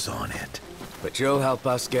hands on it. But you'll help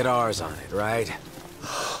us get ours on it, right?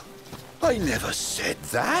 I never said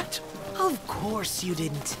that. Of course you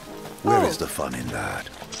didn't. Where is the fun in that?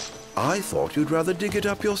 I thought you'd rather dig it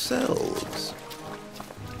up yourselves.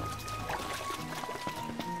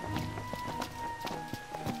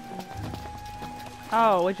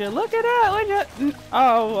 Oh, would you look at that? Would you?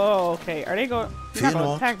 Oh, okay. Are they going? They're not Fear going to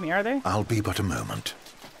not. attack me, are they? I'll be but a moment.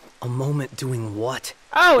 A moment doing what?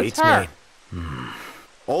 Oh, it's her.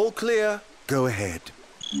 All clear. Go ahead.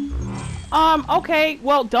 Okay.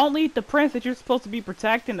 Well, don't lead the prince that you're supposed to be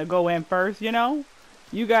protecting to go in first. You know,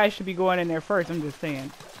 you guys should be going in there first. I'm just saying.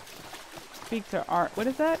 Speak to What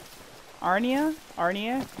is that? Aranea?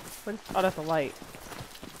 Aranea? What is... Oh, that's a light.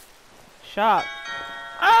 Shop.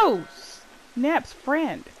 Oh, Snap's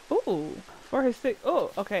friend. Ooh, for his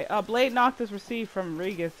okay. Blade Noctis received from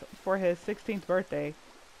Regis for his 16th birthday.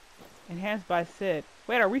 Enhanced by Sid.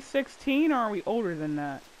 Wait, are we 16 or are we older than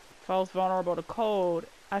that? Falls vulnerable to cold.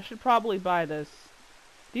 I should probably buy this.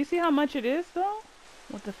 Do you see how much it is though?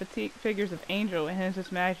 With the fatigue figures of Angel and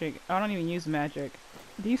his magic. I don't even use magic.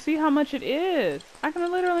 Do you see how much it is? I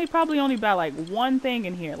can literally probably only buy like one thing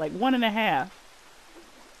in here, like 1.5.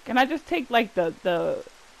 Can I just take like the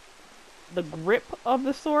grip of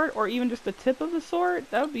the sword or even just the tip of the sword?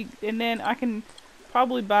 That would be, and then I can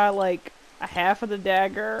probably buy like a half of the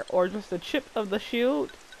dagger or just a chip of the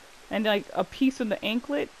shield and like a piece of the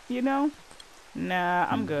anklet, you know? Nah,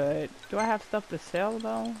 I'm good. Do I have stuff to sell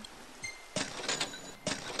though?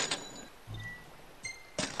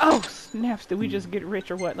 Oh snaps! Did we just get rich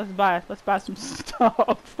or what? Let's buy some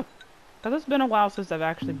stuff. Cause it's been a while since I've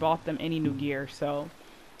actually bought them any new gear, so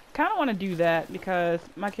kind of want to do that because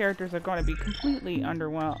my characters are going to be completely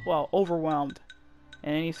overwhelmed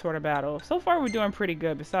in any sort of battle. So far we're doing pretty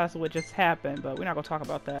good besides what just happened, but we're not going to talk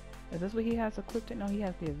about that. Is this what he has equipped? No, he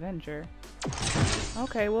has the Avenger.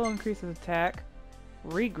 Okay, we'll increase his attack.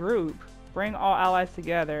 Regroup. Bring all allies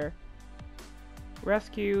together.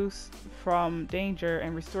 Rescues from danger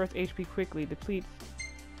and restores HP quickly. Depletes.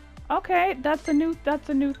 Okay, that's a new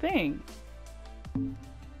thing.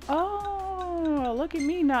 Oh, look at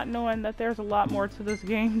me not knowing that there's a lot more to this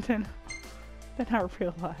game than I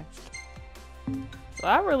realized. So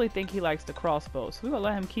I really think he likes the crossbow, so we're gonna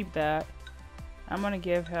let him keep that. I'm gonna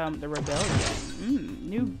give him the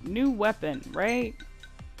Rebellion. New weapon, right?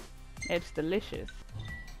 It's delicious.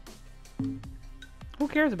 Who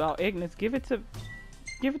cares about Ignis? Give it to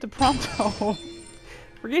Prompto.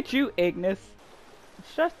 Forget you, Ignis.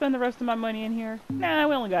 Should I spend the rest of my money in here? Nah,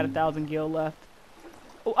 we only got 1,000 gil left.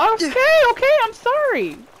 Oh, okay, I'm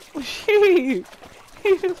sorry. Jeez.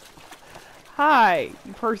 Hi,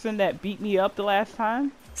 you person that beat me up the last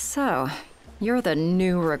time. So, you're the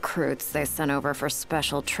new recruits they sent over for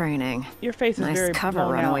special training. Your face is nice very cover,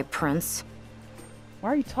 blown runaway out. prince.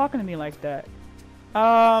 Why are you talking to me like that?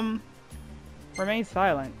 Remain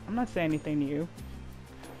silent. I'm not saying anything to you.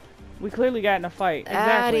 We clearly got in a fight. At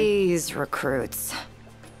Exactly. ease, recruits.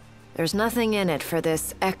 There's nothing in it for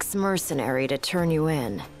this ex-mercenary to turn you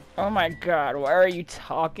in. Oh my god, why are you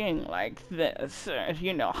talking like this?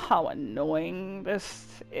 You know how annoying this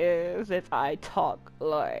is if I talk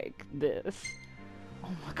like this. Oh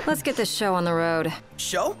my god. Let's get this show on the road.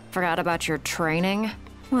 Show? Forgot about your training?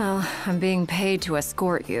 Well, I'm being paid to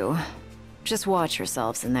escort you. Just watch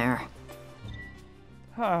yourselves in there.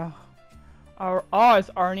 Huh. It's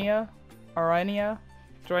Aranea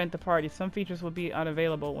joined the party. Some features will be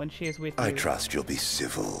unavailable when she is with you. I trust you'll be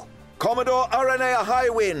civil. Commodore Aranea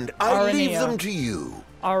Highwind, I leave them to you.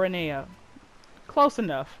 Aranea. Close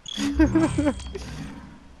enough.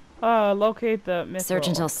 Locate the mithril. Search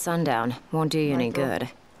until sundown. Won't do you any good.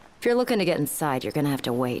 If you're looking to get inside, you're gonna have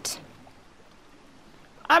to wait.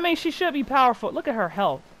 I mean, she should be powerful. Look at her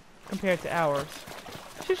health compared to ours.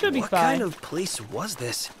 She should be fine. What kind of place was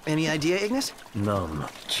this? Any idea, Ignis? None.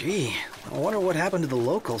 Gee, I wonder what happened to the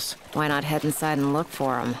locals. Why not head inside and look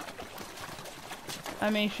for them?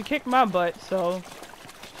 I mean, she kicked my butt, so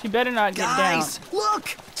she better not get Guys, down.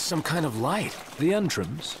 look! Some kind of light. The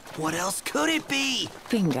entrance. What else could it be?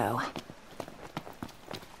 Bingo.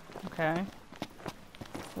 Okay.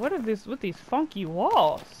 What are this with these funky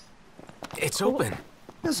walls? It's open.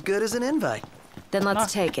 As good as an invite. Then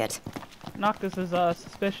let's take it. Noctis is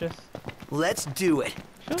suspicious. Let's do it.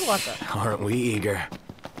 She looks like Aren't we eager?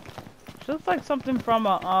 she looks like something from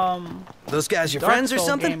a Those guys your Dark friends or Soul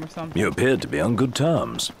something? game or something. You appeared to be on good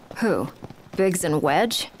terms. Who? Biggs and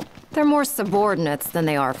Wedge? They're more subordinates than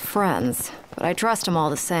they are friends, but I trust them all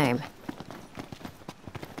the same.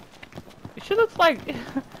 She looks like the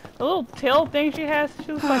little tail thing she has.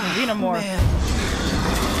 She looks like Xenomorph.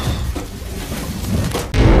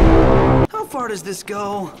 How far does this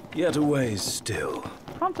go? Yet a ways still.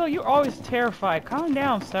 Prompto, you're always terrified. Calm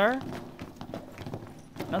down, sir.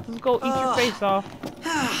 Nothing's go eat your face off.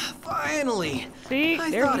 Finally. See, I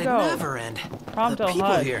there thought you it'd go. never end. Prompto, The people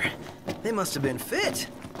hug. here, they must have been fit.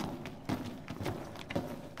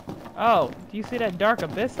 Oh, do you see that dark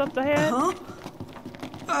abyss up ahead?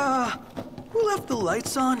 Who left the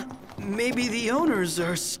lights on? Maybe the owners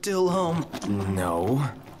are still home. No.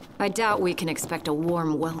 I doubt we can expect a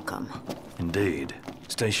warm welcome. Indeed.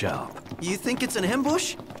 Stay sharp. You think it's an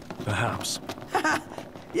ambush? Perhaps.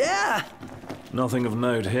 Yeah! Nothing of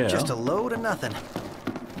note here. Just a load of nothing.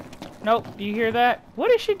 Nope. Do you hear that? What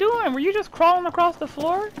is she doing? Were you just crawling across the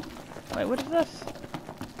floor? Wait, what is this?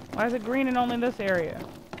 Why is it green in only this area?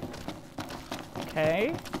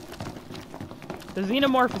 Okay. The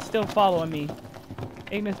Xenomorph is still following me.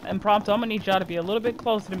 Ignis and Prompto, I'm gonna need y'all to be a little bit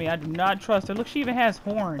closer to me. I do not trust her. Look, she even has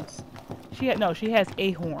horns. She has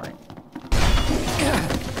a horn.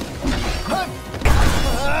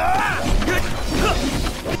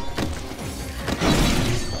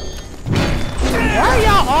 Why are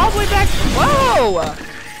y'all all the way back? Whoa!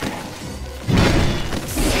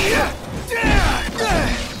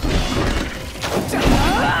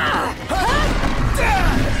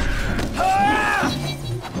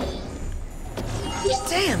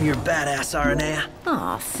 Damn, you're badass, Aranea.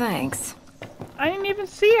 Aw, thanks. I didn't even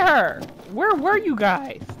see her. Where were you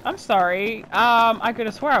guys? I'm sorry. I could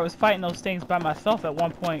have swore I was fighting those things by myself at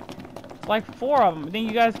one point. Like 4 of them. Then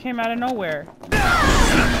you guys came out of nowhere.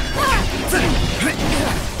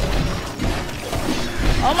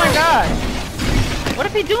 Oh my god. What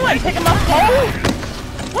is he doing? Take him off pole?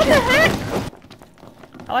 What the heck?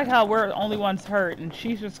 I like how we're the only ones hurt and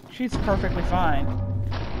she's perfectly fine.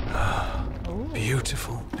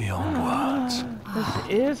 Beautiful beyond words. This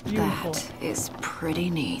is beautiful. That is pretty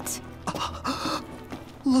neat.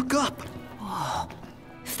 Look up. Whoa.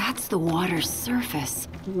 If that's the water's surface.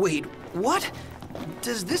 Wait, what?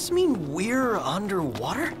 Does this mean we're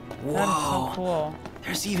underwater? Whoa. That is so cool.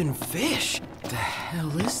 There's even fish. The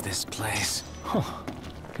hell is this place? Huh.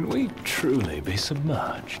 Can we truly be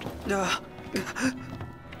submerged?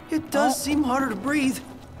 It does seem harder to breathe.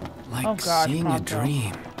 Like seeing a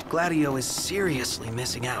dream. Gladio is seriously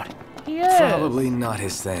missing out. He is. Probably not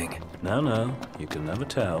his thing. No, you can never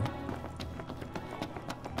tell.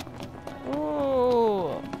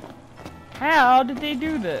 Ooh. How did they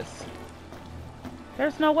do this?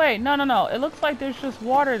 There's no way. No. It looks like there's just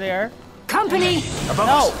water there. Company!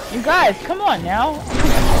 No, you guys, come on now.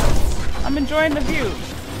 I'm enjoying the view.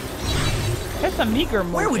 There's some meager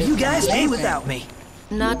moves. Where would you guys be without me?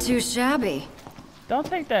 Not too shabby. Don't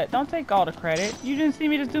take that. Don't take all the credit. You didn't see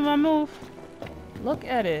me just do my move. Look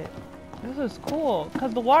at it. This is cool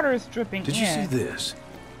because the water is dripping in. Did you see this?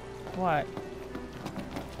 What?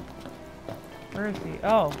 Where is he?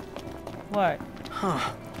 Oh. What?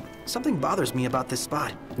 Huh. Something bothers me about this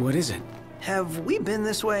spot. What is it? Have we been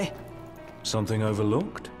this way? Something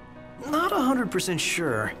overlooked? Not 100%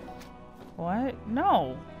 sure. What?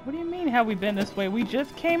 No. What do you mean have we been this way? We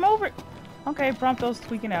just came over. Okay, Prompto's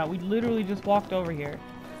tweaking out. We literally just walked over here.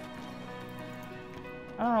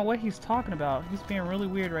 I don't know what he's talking about. He's being really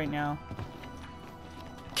weird right now.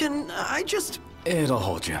 Can I just... It'll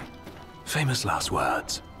hold you. Famous last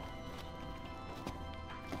words.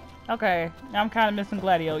 Okay, now I'm kind of missing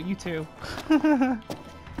Gladio. You too.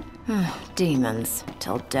 Demons,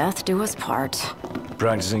 till death do us part.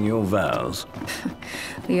 Practicing your vows?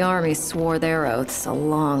 The army swore their oaths a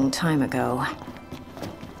long time ago.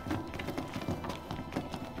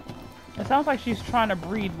 It sounds like she's trying to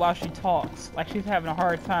breathe while she talks. Like she's having a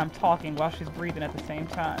hard time talking while she's breathing at the same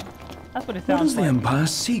time. That's what it sounds like. What does the Empire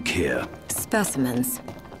seek here? Specimens.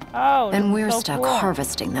 Oh, and we're so stuck cool.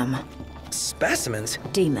 harvesting them. Specimens?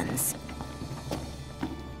 Demons.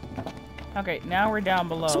 Okay, now we're down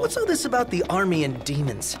below. So what's all this about the army and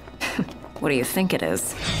demons? What do you think it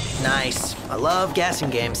is? Nice. I love gassing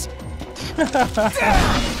games.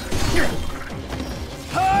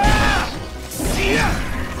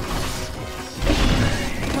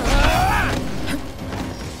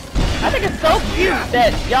 I think it's so cute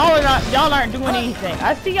that y'all aren't doing anything.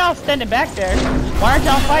 I see y'all standing back there. Why aren't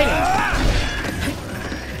y'all fighting?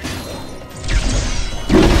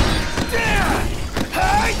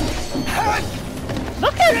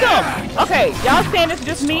 Look at them! Okay, y'all saying it's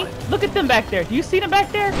just me? Look at them back there. Do you see them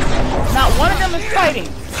back there? Not one of them is fighting. Do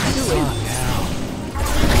it.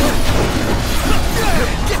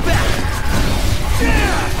 Get back!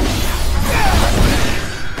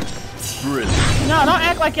 Brilliant. No, don't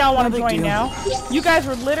act like y'all want to join now. You guys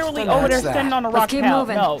were literally over there standing on the rock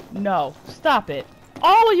pile. No, stop it.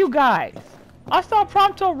 All of you guys. I saw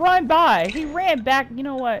Prompto run by. He ran back. You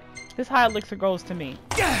know what? This high elixir goes to me.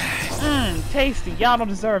 Tasty. Y'all don't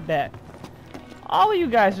deserve that. All of you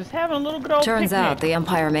guys just having a little good old Turns picnic. out the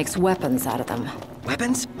Empire makes weapons out of them.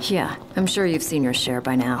 Weapons? Yeah, I'm sure you've seen your share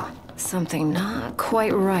by now. Something not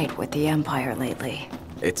quite right with the Empire lately.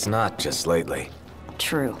 It's not just lately.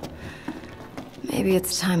 True. Maybe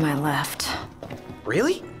it's time I left.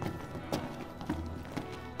 Really?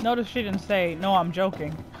 Notice she didn't say, no, I'm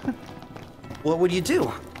joking. What would you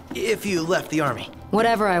do if you left the army?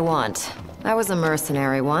 Whatever I want. I was a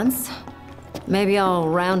mercenary once. Maybe I'll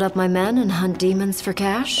round up my men and hunt demons for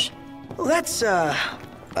cash? That's, a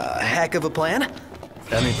heck of a plan.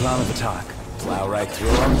 Any plan of attack? Plow right through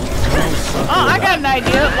them? Oh, I got an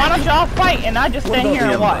idea. Why don't y'all fight and I just stand here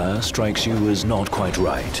and watch? The Empire strikes you as not quite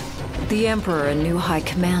right. The Emperor and new High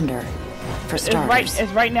Commander, for starters.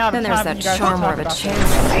 It's right now the then time there's you that guys can charmer talk of a about chair.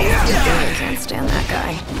 this. I can't stand that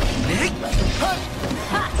guy.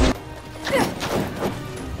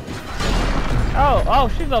 Oh,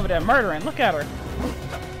 she's over there murdering. Look at her.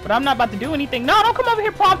 But I'm not about to do anything. No, don't come over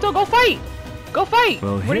here, Prompto. Go fight. Go fight.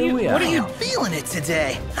 Well, What are you? What are you? Feeling it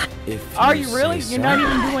today. Are you really? You're not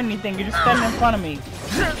even doing anything. You're just standing in front of me.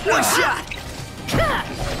 One shot.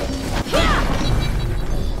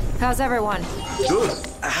 How's everyone? Good.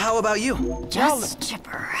 How about you? Just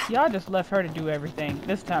chipper. Y'all just left her to do everything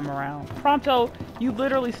this time around. Prompto, you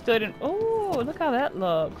literally stood in. Oh, look how that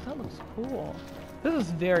looks. That looks cool. This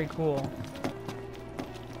is very cool.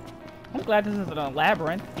 I'm glad this isn't a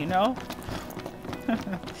labyrinth, you know?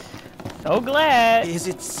 So glad. Is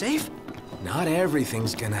it safe? Not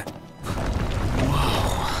everything's gonna...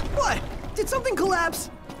 What? Did something collapse?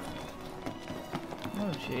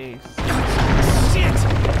 Oh, jeez. Shit!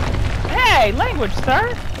 Hey, language, sir!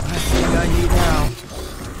 Last thing I need now.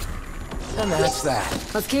 And that's that.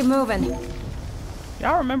 Let's keep moving.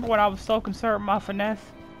 Y'all remember when I was so concerned with my finesse?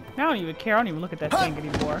 Now I don't even care. I don't even look at that thing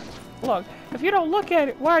anymore. Look, if you don't look at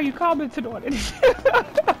it, why are you commenting on it?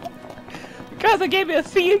 Because I gave it a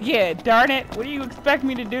C again, darn it. What do you expect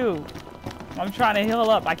me to do? I'm trying to heal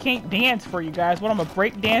up. I can't dance for you guys. What, I'm a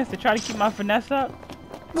break dance to try to keep my finesse up?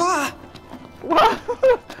 What? Why?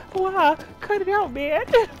 Cut it out, man.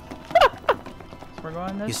 So we're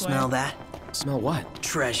going this way. You smell that? Smell what?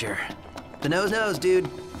 Treasure. The nose knows, dude.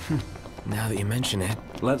 Now that you mention it.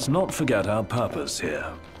 Let's not forget our purpose here.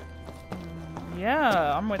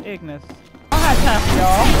 Yeah, I'm with Ignis. I have time for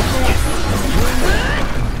y'all.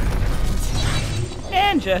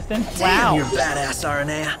 And Justin. Wow. Damn, you're badass,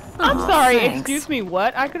 Aranea. I'm sorry, thanks. excuse me,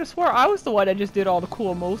 what? I could have swore I was the one that just did all the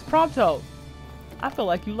cool moves. Prompto. I feel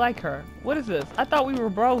like you like her. What is this? I thought we were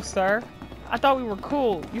bros, sir. I thought we were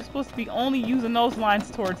cool. You're supposed to be only using those lines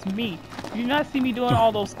towards me. Do you not see me doing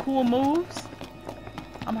all those cool moves?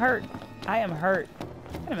 I'm hurt. I am hurt.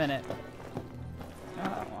 Wait a minute.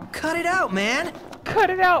 Oh. Cut it out, man. Cut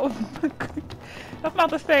it out. That's not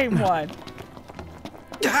the same one.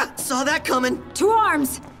 Ah, saw that coming. 2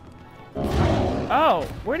 arms. Oh,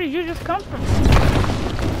 where did you just come from?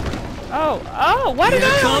 Oh, why did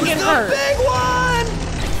I only get hurt? Big one!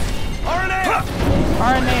 Aranea!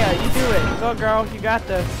 Aranea, you do it. Go, girl. You got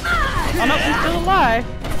this. Oh, no, she's still alive.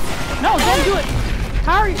 No, don't do it.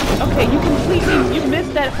 How are you? Okay, you completely, you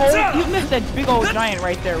missed that whole, you missed that big old giant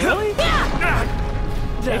right there. Really?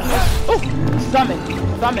 Oh, summon.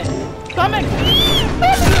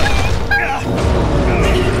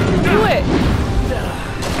 Do it.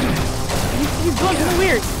 He's doing something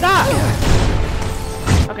weird. Stop.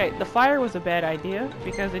 Okay, the fire was a bad idea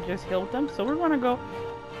because it just healed them. So we're gonna go.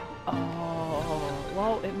 Oh,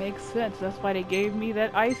 well, it makes sense. That's why they gave me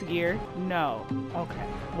that ice gear. No. Okay.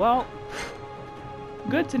 Well,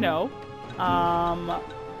 good to know.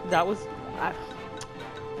 That was.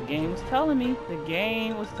 The game was telling me. The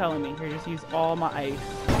game was telling me. Here, just use all my ice.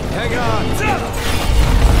 Hang on!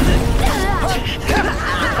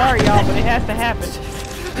 Sorry, y'all, but it has to happen.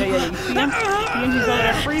 Yeah, you see him? See him? He's over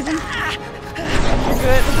there freezing. You're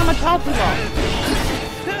good. Look how much health he lost.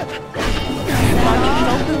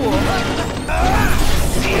 So cool.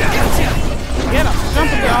 Get him. Jump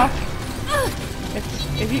him, y'all.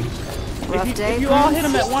 If you all hit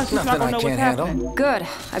him at once, he's not gonna know what's happening. Good.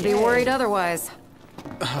 I'd be worried otherwise.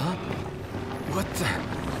 What the?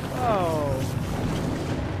 Oh.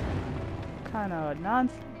 Kind of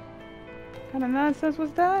nonsense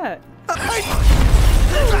was that?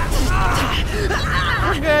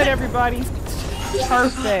 We're good, everybody.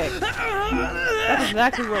 Perfect. That's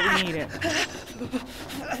exactly what we needed.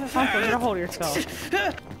 Uncle, get a hold of yourself.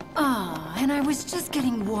 Ah, and I was just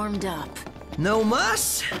getting warmed up. No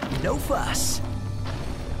muss, no fuss.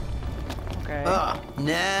 Okay.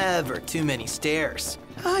 Never too many stairs.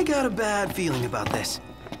 I got a bad feeling about this.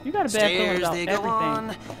 You got a bad feeling about they go everything.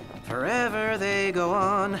 on, forever they go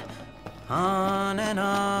on and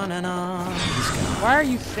on and on. Why are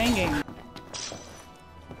you singing?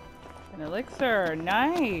 An elixir,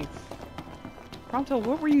 nice. Prompto,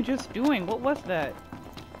 what were you just doing? What was that?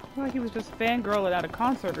 I feel like he was just fangirling at a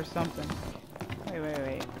concert or something.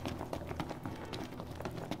 Wait.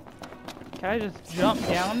 Can I just jump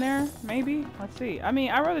down there, maybe? Let's see. I mean,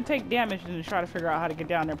 I'd rather take damage than to try to figure out how to get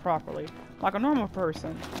down there properly. Like a normal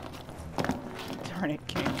person. Darn it,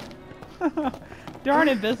 King. Darn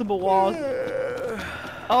invisible walls.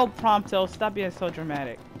 Oh, Prompto, stop being so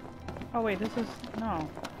dramatic. Oh, wait, this is... No.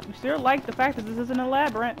 You still like the fact that this isn't a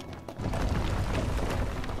labyrinth.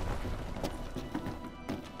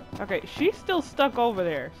 Okay, she's still stuck over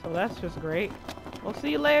there, so that's just great. We'll see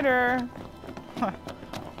you later.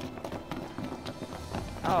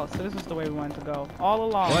 Oh, so this is the way we wanted to go. All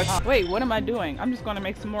along. What? Wait, what am I doing? I'm just going to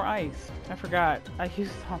make some more ice. I forgot. I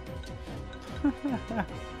used all...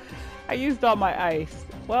 I used all my ice.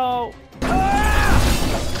 Well...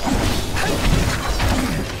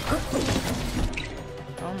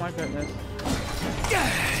 Oh my goodness.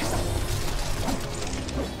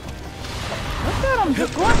 Look at them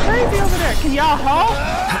just going crazy over there. Can y'all halt?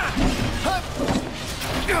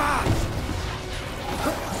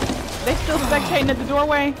 They still spectating at the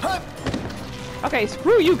doorway? Okay,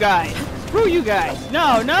 screw you guys. Screw you guys.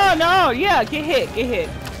 No. Yeah, get hit.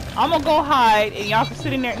 I'm gonna go hide and y'all can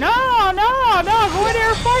sit in there. No. Go in there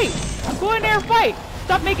and fight. Go in there and fight.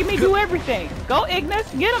 Stop making me do everything. Go, Ignis.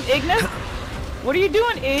 Get him, Ignis. What are you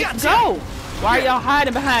doing, Ig? Go! Why are y'all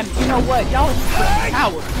hiding behind me? You know what? Y'all are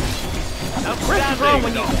cowards. Where's the girl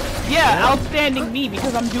when you... Yeah, outstanding me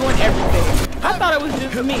because I'm doing everything. I thought it was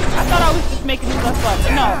just me. I thought I was just making stuff up.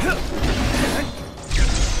 But no.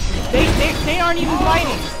 They aren't even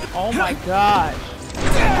fighting. Oh my gosh.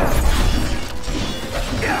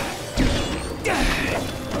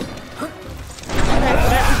 Okay, so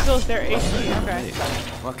that refills their HP. Okay.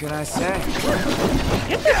 What can I say?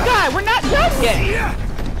 Get this guy! We're not done yet!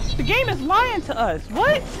 The game is lying to us.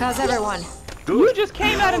 What? How's everyone? You just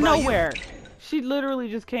came out of nowhere. She literally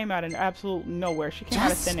just came out of absolute nowhere. She came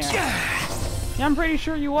out of thin air. Yeah, I'm pretty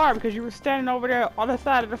sure you are because you were standing over there on the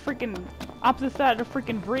side of the freaking opposite side of the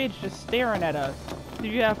freaking bridge just staring at us.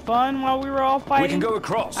 Did you have fun while we were all fighting? We can go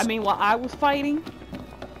across. I mean, while I was fighting?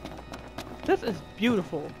 This is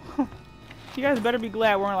beautiful. You guys better be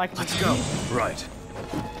glad we're in like... Let's go. Right.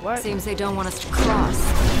 What? Seems they don't want us to cross.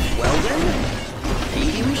 Well then,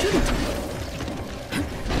 maybe we shouldn't.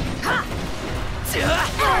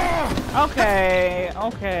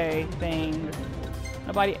 Okay, things.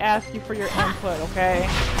 Nobody asked you for your input, okay?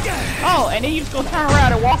 Oh, and then you just go turn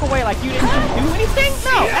around and walk away like you didn't do anything?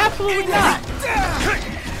 No, absolutely not.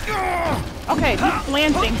 Okay, these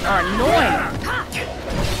land things are annoying.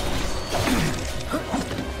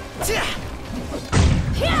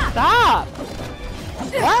 Stop!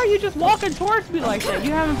 Why are you just walking towards me like that?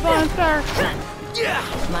 You having fun, sir?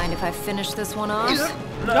 Mind if I finish this one off?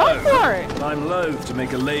 Go for it! I'm loath to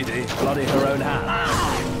make a lady bloody her own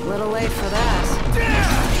hand. Little late for that.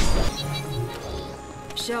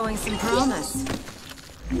 Showing some promise.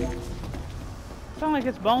 Sound like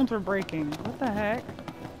its bones were breaking. What the heck?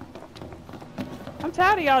 I'm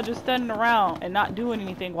tired of y'all just standing around and not doing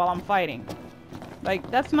anything while I'm fighting. Like,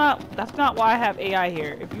 that's not why I have AI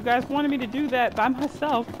here. If you guys wanted me to do that by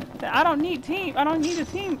myself, then I don't need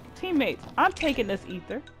teammates. I'm taking this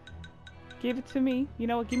ether. Give it to me. You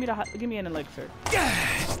know what? Give me an elixir.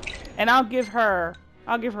 And I'll give her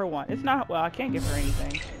one. It's not, well, I can't give her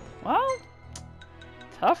anything. Well,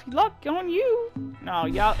 tough luck on you. No,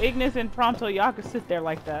 y'all Ignis and Pronto, y'all can sit there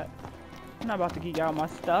like that. I'm not about to give y'all my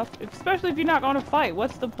stuff, especially if you're not gonna fight.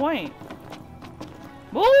 What's the point?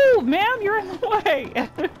 Move, ma'am, you're in the way.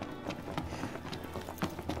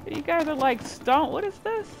 You guys are like stoned. What is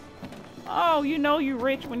this? Oh, you know you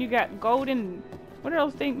rich when you got golden, what are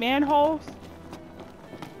those things, manholes?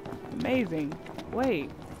 Amazing.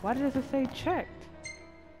 Wait, why does it say checked?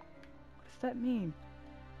 What does that mean?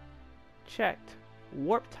 Checked.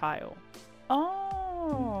 Warp tile.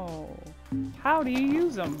 Oh. How do you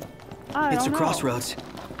use them? I It's don't a know. crossroads.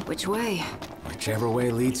 Which way? Whichever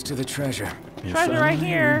way leads to the treasure. Treasure right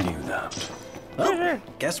here. You knew that. Oh,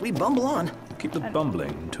 guess we bumble on. Keep the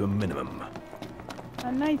bumbling to a minimum.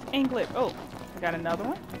 A nice anklet. Oh, I got another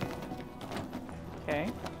one.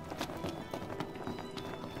 Okay.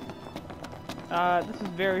 This is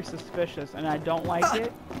very suspicious, and I don't like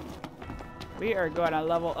it. We are going to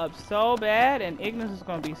level up so bad, and Ignis is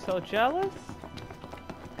going to be so jealous.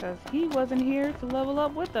 Because he wasn't here to level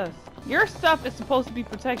up with us. Your stuff is supposed to be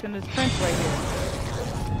protecting this prince right here.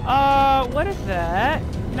 What is that?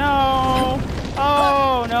 No.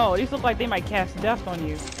 Oh, no. These look like they might cast death on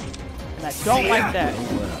you. And I don't like that.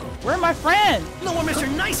 Where are my friends? No more Mr.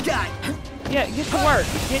 Nice Guy. Yeah, get to work.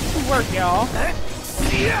 Get to work, y'all.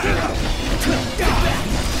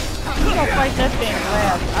 We're gonna fight that thing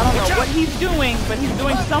last. I don't know what he's doing, but he's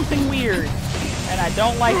doing something weird. And I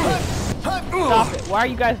don't like it. Stop it. Why are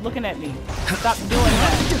you guys looking at me? Stop doing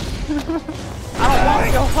that. I don't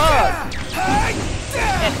want your hug.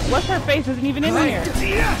 And what's her face isn't even in here.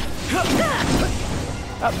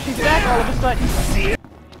 Oh, she's back all of a sudden.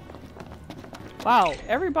 Wow,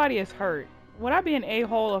 everybody is hurt. Would I be an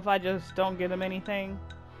a-hole if I just don't give them anything?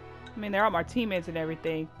 I mean, they're all my teammates and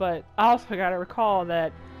everything, but I also gotta recall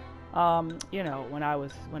that, you know, when I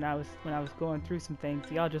was going through some things,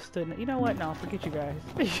 y'all just stood. You know what? No, forget you guys.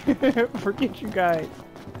 Forget you guys.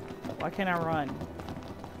 Why can't I run?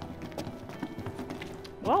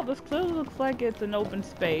 Well, this clearly looks like it's an open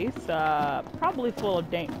space, probably full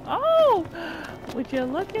of danger. Oh, would you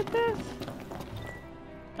look at this?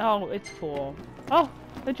 Oh, it's full. Oh,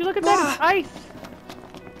 did you look at that? It's ice.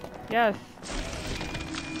 Yes.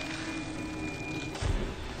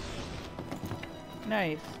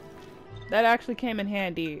 Nice. That actually came in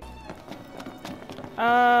handy.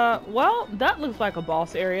 Well, that looks like a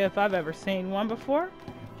boss area if I've ever seen one before.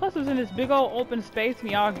 Plus, it's in this big old open space and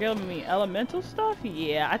y'all giving me elemental stuff.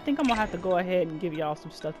 Yeah, I think I'm gonna have to go ahead and give y'all some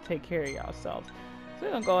stuff to take care of yourselves. So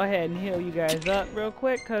we're gonna go ahead and heal you guys up real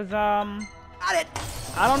quick, cause I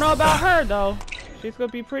don't know about her though. She's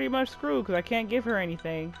gonna be pretty much screwed because I can't give her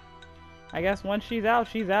anything. I guess once she's out,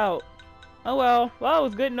 she's out. Oh well. Well, it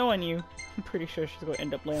was good knowing you. I'm pretty sure she's gonna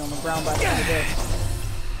end up laying on the ground by the end of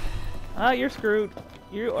this. You're screwed.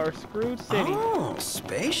 You are screwed city. Oh,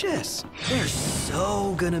 spacious. There's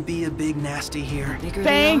so gonna be a big nasty here.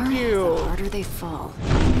 Thank you. The harder they fall.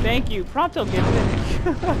 Thank you. Prompto gets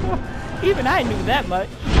it. Even I knew that much.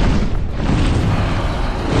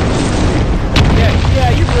 Yeah,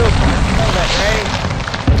 you real know that, right?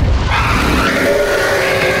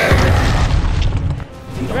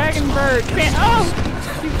 Dragon bird can't. Oh,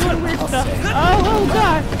 he's doing weird stuff. Oh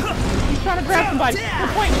god, he's trying to grab somebody. The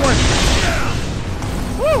point works.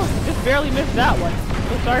 Woo! Just barely missed that one.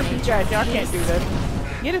 So sorry for you guys. Y'all can't do this.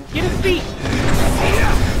 Get his feet.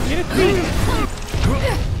 Get his feet.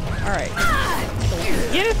 All right. So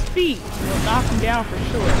get his feet. We'll knock him down for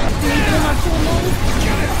sure. Can he do my cool move?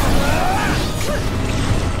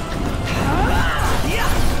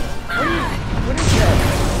 What is that?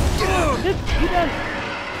 He does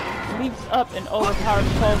leaps up and overpowers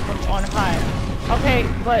foes from on high. Okay,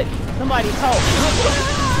 but somebody help.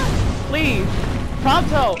 Please.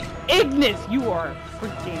 Prompto! Ignis! You are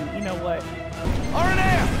freaking, you know what?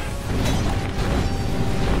 Aranea!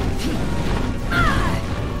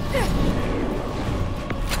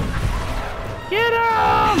 Get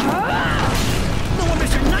him! No one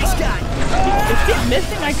Mr. Nice Guy! Is he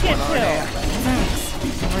missing? I can't tell.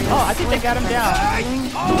 Oh, I think they got him down.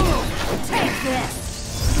 Take this!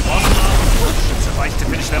 Should suffice to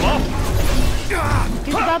finish them off.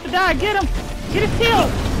 He's about to die. Get him! Get his tail!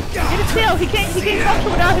 Get his tail! He can't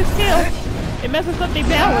function without his tail! It messes up their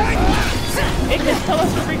balance. Ignis, tell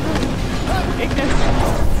us to regroup. Ignis.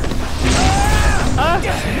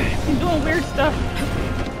 He's doing weird stuff.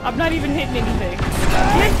 I'm not even hitting anything.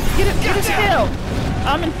 Get his tail!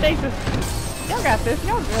 I'm in stasis. Y'all got this.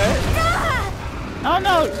 Y'all good. Oh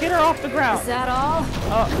no! Get her off the ground. Is that all?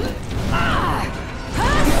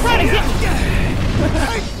 He's trying to get me.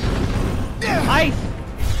 Ice.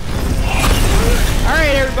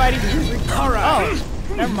 Alright, everybody. Alright.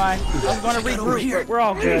 Oh, never mind. I was going to regroup, but we're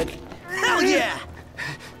all good. Hell yeah!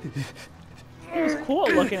 It was cool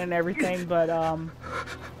looking and everything, but,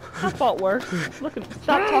 I thought worse.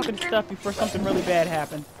 Stop talking stuff before something really bad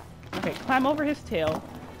happens. Okay, climb over his tail.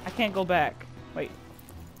 I can't go back. Wait.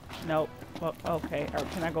 Nope. Well, okay.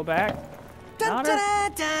 Can I go back?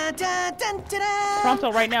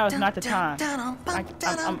 Prompto right now is not the time. I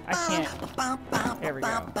can't. There we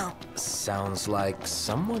go. Sounds like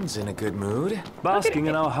someone's in a good mood. Basking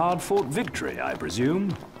in our hard-fought victory, I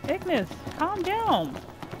presume. Ignis, calm down.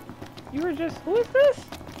 You were just... Who is this?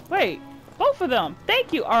 Wait, both of them.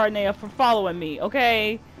 Thank you, Aranea, for following me,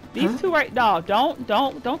 okay? These two right now, don't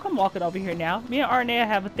come walking over here now. Me and Aranea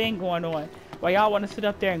have a thing going on. While y'all want to sit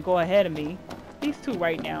up there and go ahead of me. These two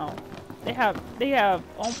right now. They have,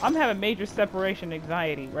 I'm having major separation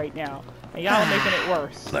anxiety right now, and y'all are making it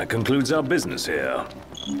worse. That concludes our business here.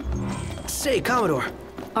 Say, Commodore.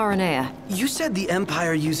 Aranea. You said the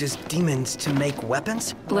Empire uses demons to make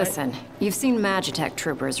weapons? Listen, you've seen Magitech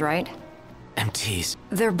troopers, right? MTs.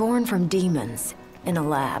 They're born from demons, in a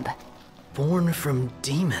lab. Born from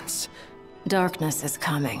demons? Darkness is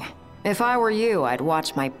coming. If I were you, I'd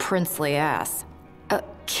watch my princely ass.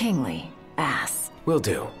 Kingly ass. Will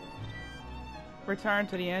do. Return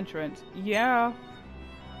to the entrance. Yeah.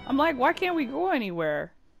 I'm like, why can't we go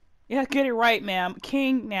anywhere? Yeah, get it right, ma'am.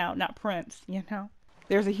 King now, not prince, you know?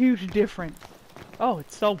 There's a huge difference. Oh,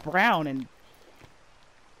 it's so brown and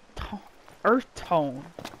earth tone.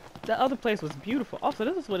 The other place was beautiful. Also,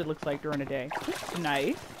 this is what it looks like during the day. This is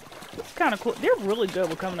nice. This is kind of cool. They're really good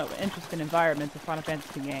with coming up with interesting environments in Final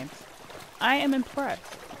Fantasy games. I am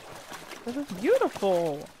impressed. This is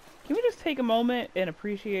beautiful. Can we just take a moment and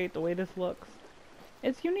appreciate the way this looks?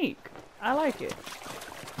 It's unique. I like it.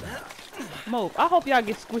 Move. I hope y'all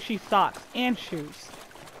get squishy socks and shoes.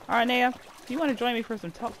 Aranea, do you want to join me for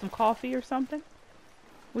some coffee or something?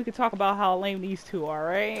 We could talk about how lame these two are,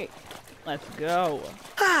 right? Let's go.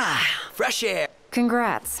 Fresh air.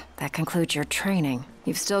 Congrats. That concludes your training.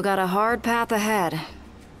 You've still got a hard path ahead.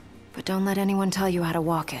 But don't let anyone tell you how to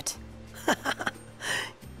walk it.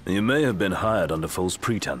 You may have been hired under false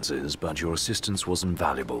pretenses, but your assistance was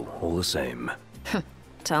invaluable, all the same.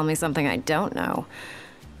 Tell me something I don't know.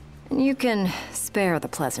 And you can spare the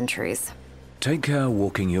pleasantries. Take care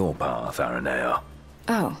walking your path, Aranea.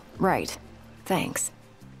 Oh, right. Thanks.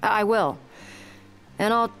 I will.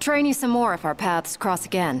 And I'll train you some more if our paths cross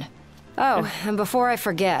again. Oh, and before I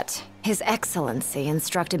forget, His Excellency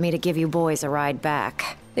instructed me to give you boys a ride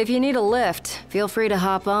back. If you need a lift, feel free to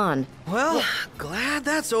hop on. Well, glad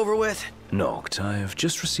that's over with. Noct, I've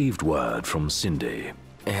just received word from Cindy.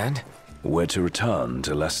 And? We're to return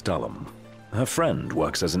to Lestalem. Her friend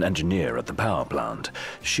works as an engineer at the power plant.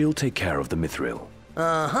 She'll take care of the mithril.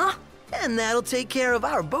 Uh-huh. And that'll take care of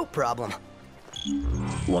our boat problem.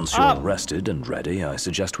 Once you're rested and ready, I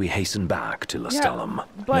suggest we hasten back to Lestalem.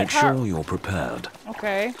 Make sure you're prepared.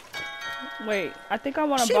 Okay. Wait, I think I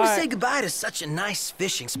want to buy... buy... say goodbye to such a nice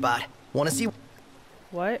fishing spot. Want to see...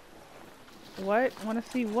 What? What? Want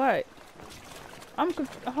to see what? Hold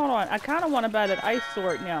on. I kind of want to buy that ice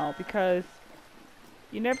sword now because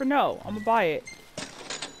you never know. I'm going to buy it.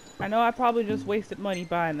 I know I probably just wasted money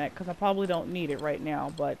buying that because I probably don't need it right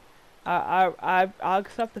now, but I'll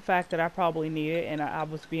accept the fact that I probably need it, and I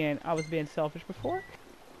was being selfish before.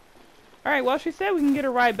 All right, well, she said we can get a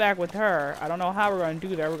ride back with her. I don't know how we're gonna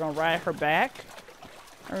do that. We're gonna ride her back.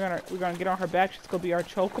 We're gonna get on her back. She's gonna be our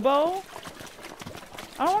chocobo.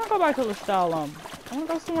 I don't want to go back to Lestalem. I want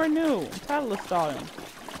to go somewhere new. I'm tired of Lestalem.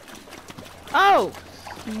 Oh,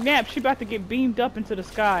 snap! She about to get beamed up into the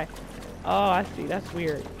sky. Oh, I see. That's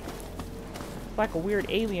weird. It's like a weird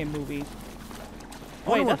alien movie.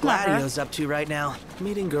 Wait, what Gladio's up to right now?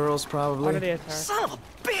 Meeting girls, probably. What it is, her. Son of a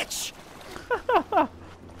bitch!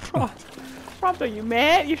 Prompto, you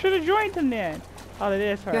mad? You should have joined him then. Oh, it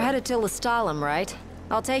is her. You're headed to Lestalem, right?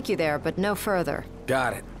 I'll take you there, but no further.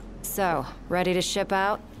 Got it. So, ready to ship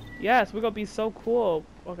out? Yes, we're gonna be so cool.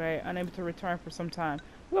 Okay, unable to return for some time.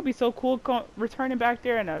 We're gonna be so cool returning back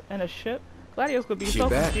there in a ship. Gladio's gonna be so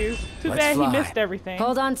confused. Too bad he missed everything.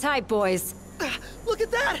 Hold on tight, boys. Look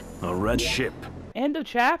at that! A red ship. End of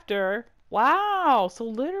chapter. Wow. So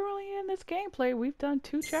literally in this gameplay, we've done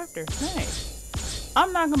 2 chapters. Nice.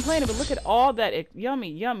 I'm not complaining, but look at all that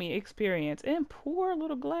yummy experience. And poor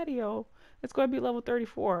little Gladio. It's going to be level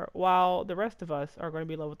 34, while the rest of us are going to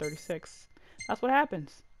be level 36. That's what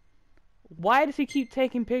happens. Why does he keep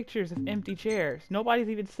taking pictures of empty chairs? Nobody's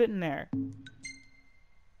even sitting there.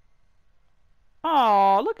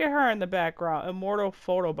 Oh, look at her in the background. Immortal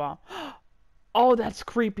photobomb. Oh, that's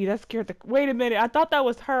creepy. That scared the... Wait a minute. I thought that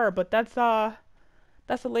was her, but that's a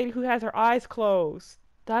lady who has her eyes closed.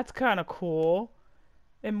 That's kind of cool.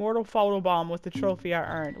 Immortal photobomb was the trophy I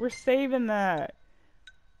earned. We're saving that.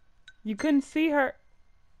 You couldn't see her.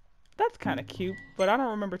 That's kind of cute, but I don't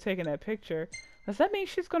remember taking that picture. Does that mean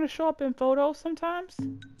she's going to show up in photos sometimes?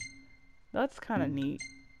 That's kind of neat.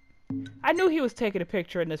 I knew he was taking a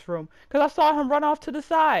picture in this room because I saw him run off to the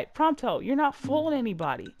side. Prompto, you're not fooling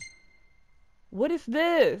anybody. What is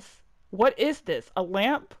this? What is this? A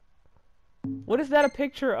lamp? What is that a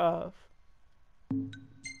picture of?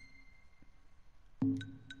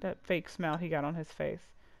 That fake smile he got on his face.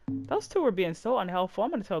 Those two were being so unhelpful. I'm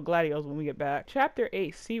going to tell Gladios when we get back. Chapter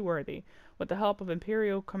 8, Seaworthy. With the help of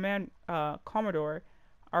Imperial Commodore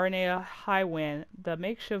Aranea Highwind, the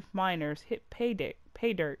makeshift miners hit pay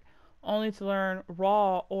dirt, only to learn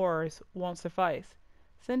raw ores won't suffice.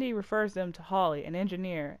 Cindy refers them to Holly, an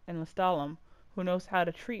engineer in Lestalem, who knows how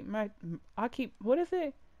to treat what is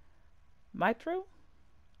it? Mithril?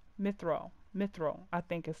 Mithril, I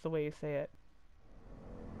think is the way you say it.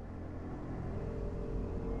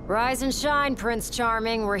 Rise and shine, Prince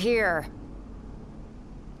Charming. We're here.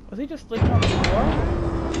 Was he just sleeping on the floor?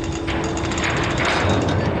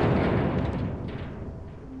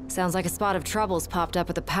 Sounds like a spot of trouble's popped up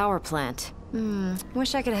at the power plant.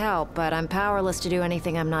 Wish I could help, but I'm powerless to do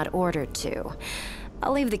anything I'm not ordered to.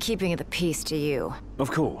 I'll leave the keeping of the peace to you.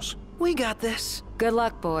 Of course. We got this. Good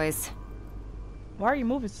luck, boys. Why are you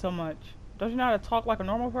moving so much? Don't you know how to talk like a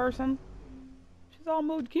normal person? She's all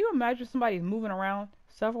moved. Can you imagine somebody moving around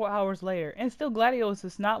several hours later and still Gladios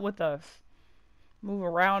is not with us? Move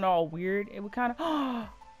around all weird. It would kind of...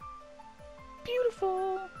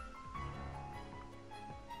 Beautiful!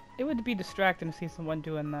 It would be distracting to see someone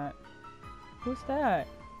doing that. Who's that?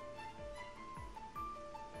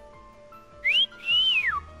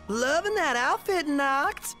 Loving that outfit,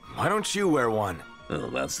 Noct. Why don't you wear one?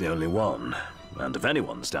 Well, that's the only one. And if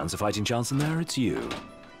anyone stands a fighting chance in there, it's you.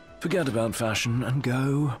 Forget about fashion and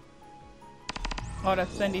go. Oh,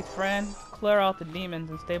 that's Cindy's friend. Clear out the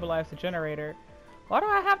demons and stabilize the generator. Why do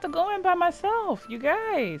I have to go in by myself, you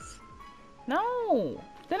guys? No.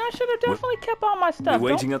 Then I should have definitely kept all my stuff.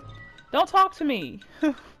 Don't talk to me.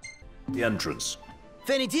 The entrance. If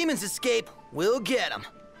any demons escape, we'll get them.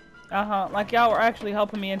 Uh-huh. Like y'all were actually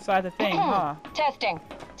helping me inside the thing, huh? Testing.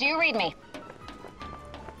 Do you read me?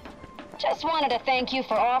 Just wanted to thank you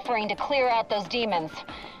for offering to clear out those demons.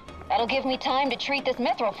 That'll give me time to treat this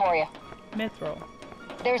mithril for you. Mithril.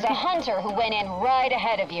 There's a hunter who went in right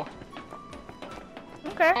ahead of you.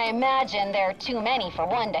 Okay. I imagine there are too many for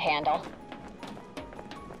one to handle.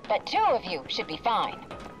 But 2 of you should be fine.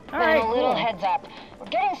 All right, a little heads up. We're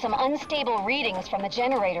getting some unstable readings from the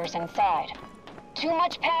generators inside. Too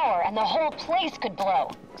much power and the whole place could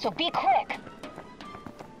blow. So be quick.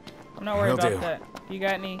 I'm not worried Will about do. that. You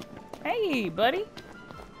got any? Hey, buddy.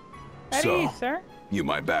 At So, ease, sir. You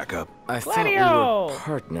my backup? I thought we Gladio! were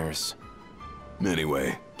partners.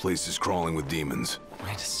 Anyway, place is crawling with demons.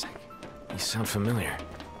 Wait a sec. You sound familiar.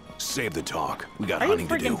 Save the talk. We got Are you hunting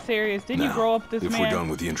to do. freaking serious? Didn't you Now, grow up this if man? we're done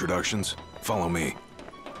with the introductions, follow me.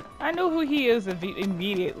 I knew who he is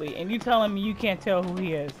immediately, and you telling me you can't tell who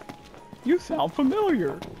he is. You sound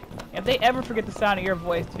familiar. If they ever forget the sound of your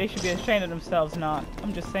voice, they should be ashamed of themselves not.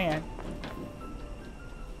 I'm just saying.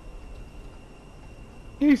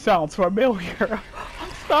 He sounds familiar.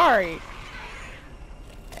 I'm sorry.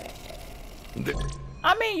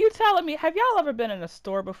 I mean, you telling me, have y'all ever been in a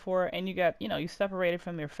store before and you got, you separated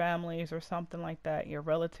from your families or something like that, your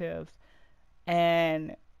relatives,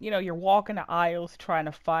 and, you're walking the aisles trying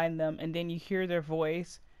to find them, and then you hear their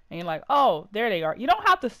voice, and you're like, oh, there they are. You don't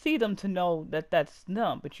have to see them to know that that's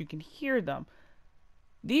them, but you can hear them.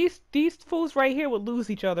 These fools right here would lose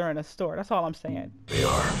each other in a store. That's all I'm saying. They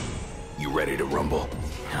are. You ready to rumble?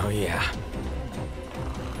 Oh, yeah.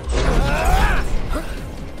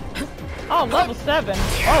 Oh, level 7.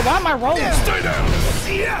 Oh, why am I rolling? Stay down!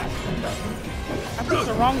 I pushed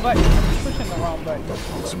the wrong button. I'm pushing the wrong button.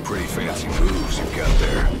 Some pretty fancy moves you've got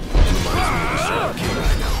there. Reminds me of the sort of kid I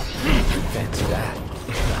know. Fancy that.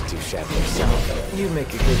 Not too shabby yourself. You'd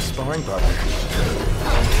make a good sparring partner.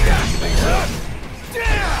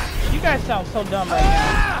 You guys sound so dumb right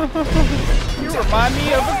now. You remind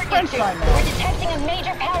me of a French right now. We're detecting a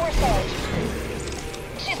major power surge.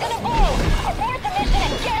 She's gonna blow. Abort the mission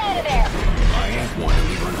and get out of there. I ain't one to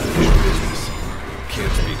leave unfinished business.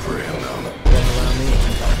 Can't speak for him, though. Don't allow me.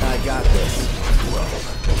 I got this. Well,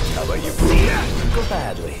 how about you prove it? Go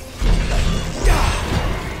badly.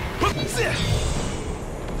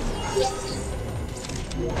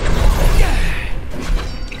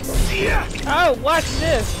 Oh, watch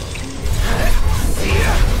this.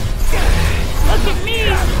 Look at me.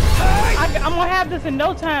 I'm gonna have this in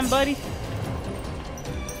no time, buddy.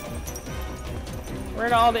 Where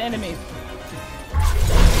are all the enemies?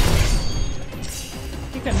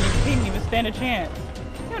 He didn't even stand a chance.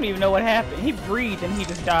 He don't even know what happened. He breathed and he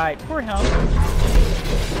just died. Poor him.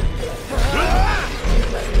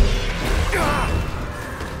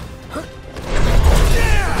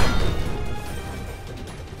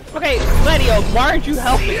 Okay, Gladio, why aren't you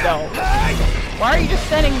helping though? Why are you just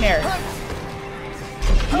standing there?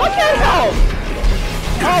 What the hell?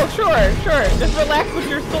 Oh, sure. Just relax with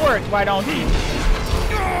your swords, why don't you?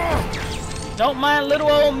 Don't mind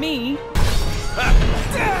little old me.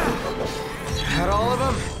 Had all of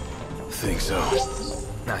them? Think so.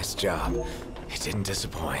 Nice job. You didn't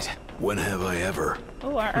disappoint. When have I ever?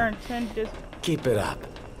 Oh, I earned 10 Keep it up.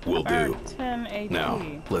 Will do. 10 AP. Now,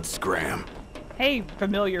 let's scram. Hey,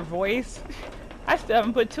 familiar voice. I still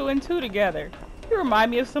haven't put 2 and 2 together. You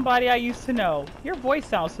remind me of somebody I used to know. Your voice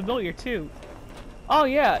sounds familiar too. Oh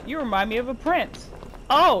yeah, you remind me of a prince.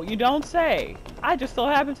 Oh, you don't say. I just so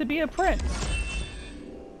happen to be a prince.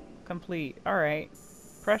 Complete. Alright.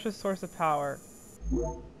 Precious source of power.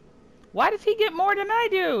 Why does he get more than I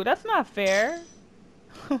do? That's not fair.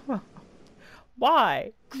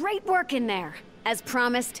 Why? Great work in there. As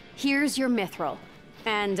promised, here's your mithril.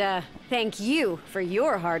 And, thank you for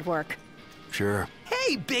your hard work. Sure.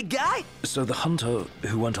 Hey, big guy! So the hunter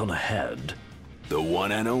who went on ahead... The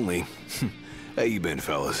one and only. How you been,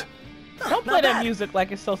 fellas? Don't play that music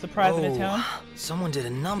like it's so surprising to him. Someone did a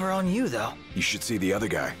number on you, though. You should see the other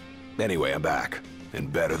guy. Anyway, I'm back.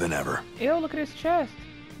 And better than ever. Ew, look at his chest.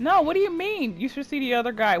 No, what do you mean? You should see the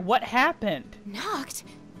other guy. What happened? Knocked?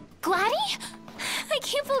 Gladdy? I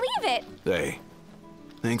can't believe it. Hey.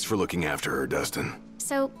 Thanks for looking after her, Dustin.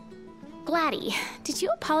 So, Gladdy, did you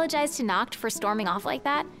apologize to Noct for storming off like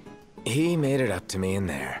that? He made it up to me in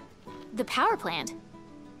there. The power plant?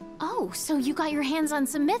 Oh, so you got your hands on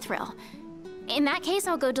some mithril. In that case,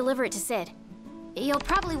 I'll go deliver it to Sid. You'll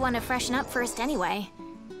probably want to freshen up first anyway.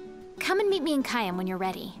 Come and meet me in Kayam when you're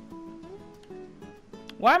ready.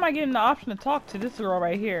 Why am I getting the option to talk to this girl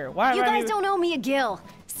right here? Why You am I guys even... don't owe me a gill.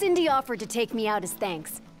 Cindy offered to take me out as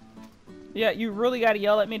thanks. Yeah, you really gotta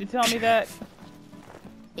yell at me to tell me that?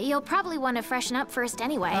 You'll probably want to freshen up first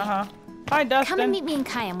anyway. Uh-huh. Hi, Dustin. Come and meet me in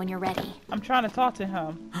Kayam when you're ready. I'm trying to talk to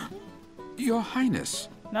him. Your Highness.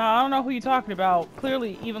 No, I don't know who you're talking about.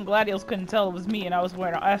 Clearly, even Gladios couldn't tell it was me and I was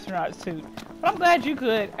wearing an astronaut suit. But I'm glad you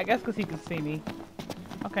could. I guess because he could see me.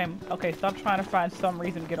 Okay, stop trying to find some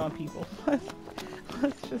reason to get on people.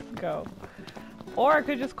 Let's just go. Or I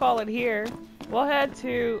could just call it here. We'll head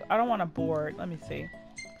to... I don't want to board. Let me see.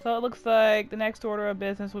 So it looks like the next order of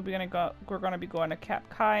business we're gonna be going to Cap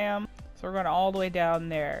Kayam. So we're going all the way down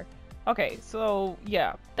there. Okay, so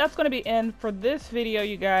yeah, that's going to be end for this video,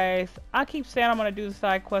 you guys. I keep saying I'm going to do the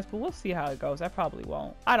side quest, but we'll see how it goes. I probably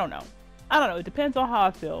won't. I don't know. It depends on how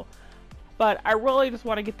I feel. But I really just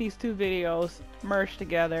want to get these two videos merged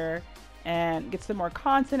together and get some more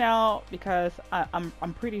content out, because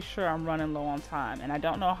I'm pretty sure I'm running low on time, and I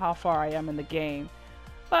don't know how far I am in the game.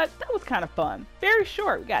 But that was kind of fun. Very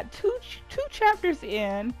short. We got two chapters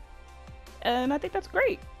in, and I think that's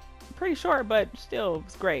great. Pretty short, but still,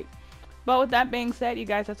 it's great. But with that being said, you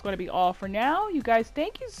guys, that's going to be all for now. You guys,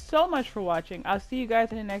 thank you so much for watching. I'll see you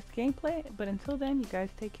guys in the next gameplay. But until then, you guys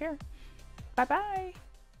take care. Bye-bye.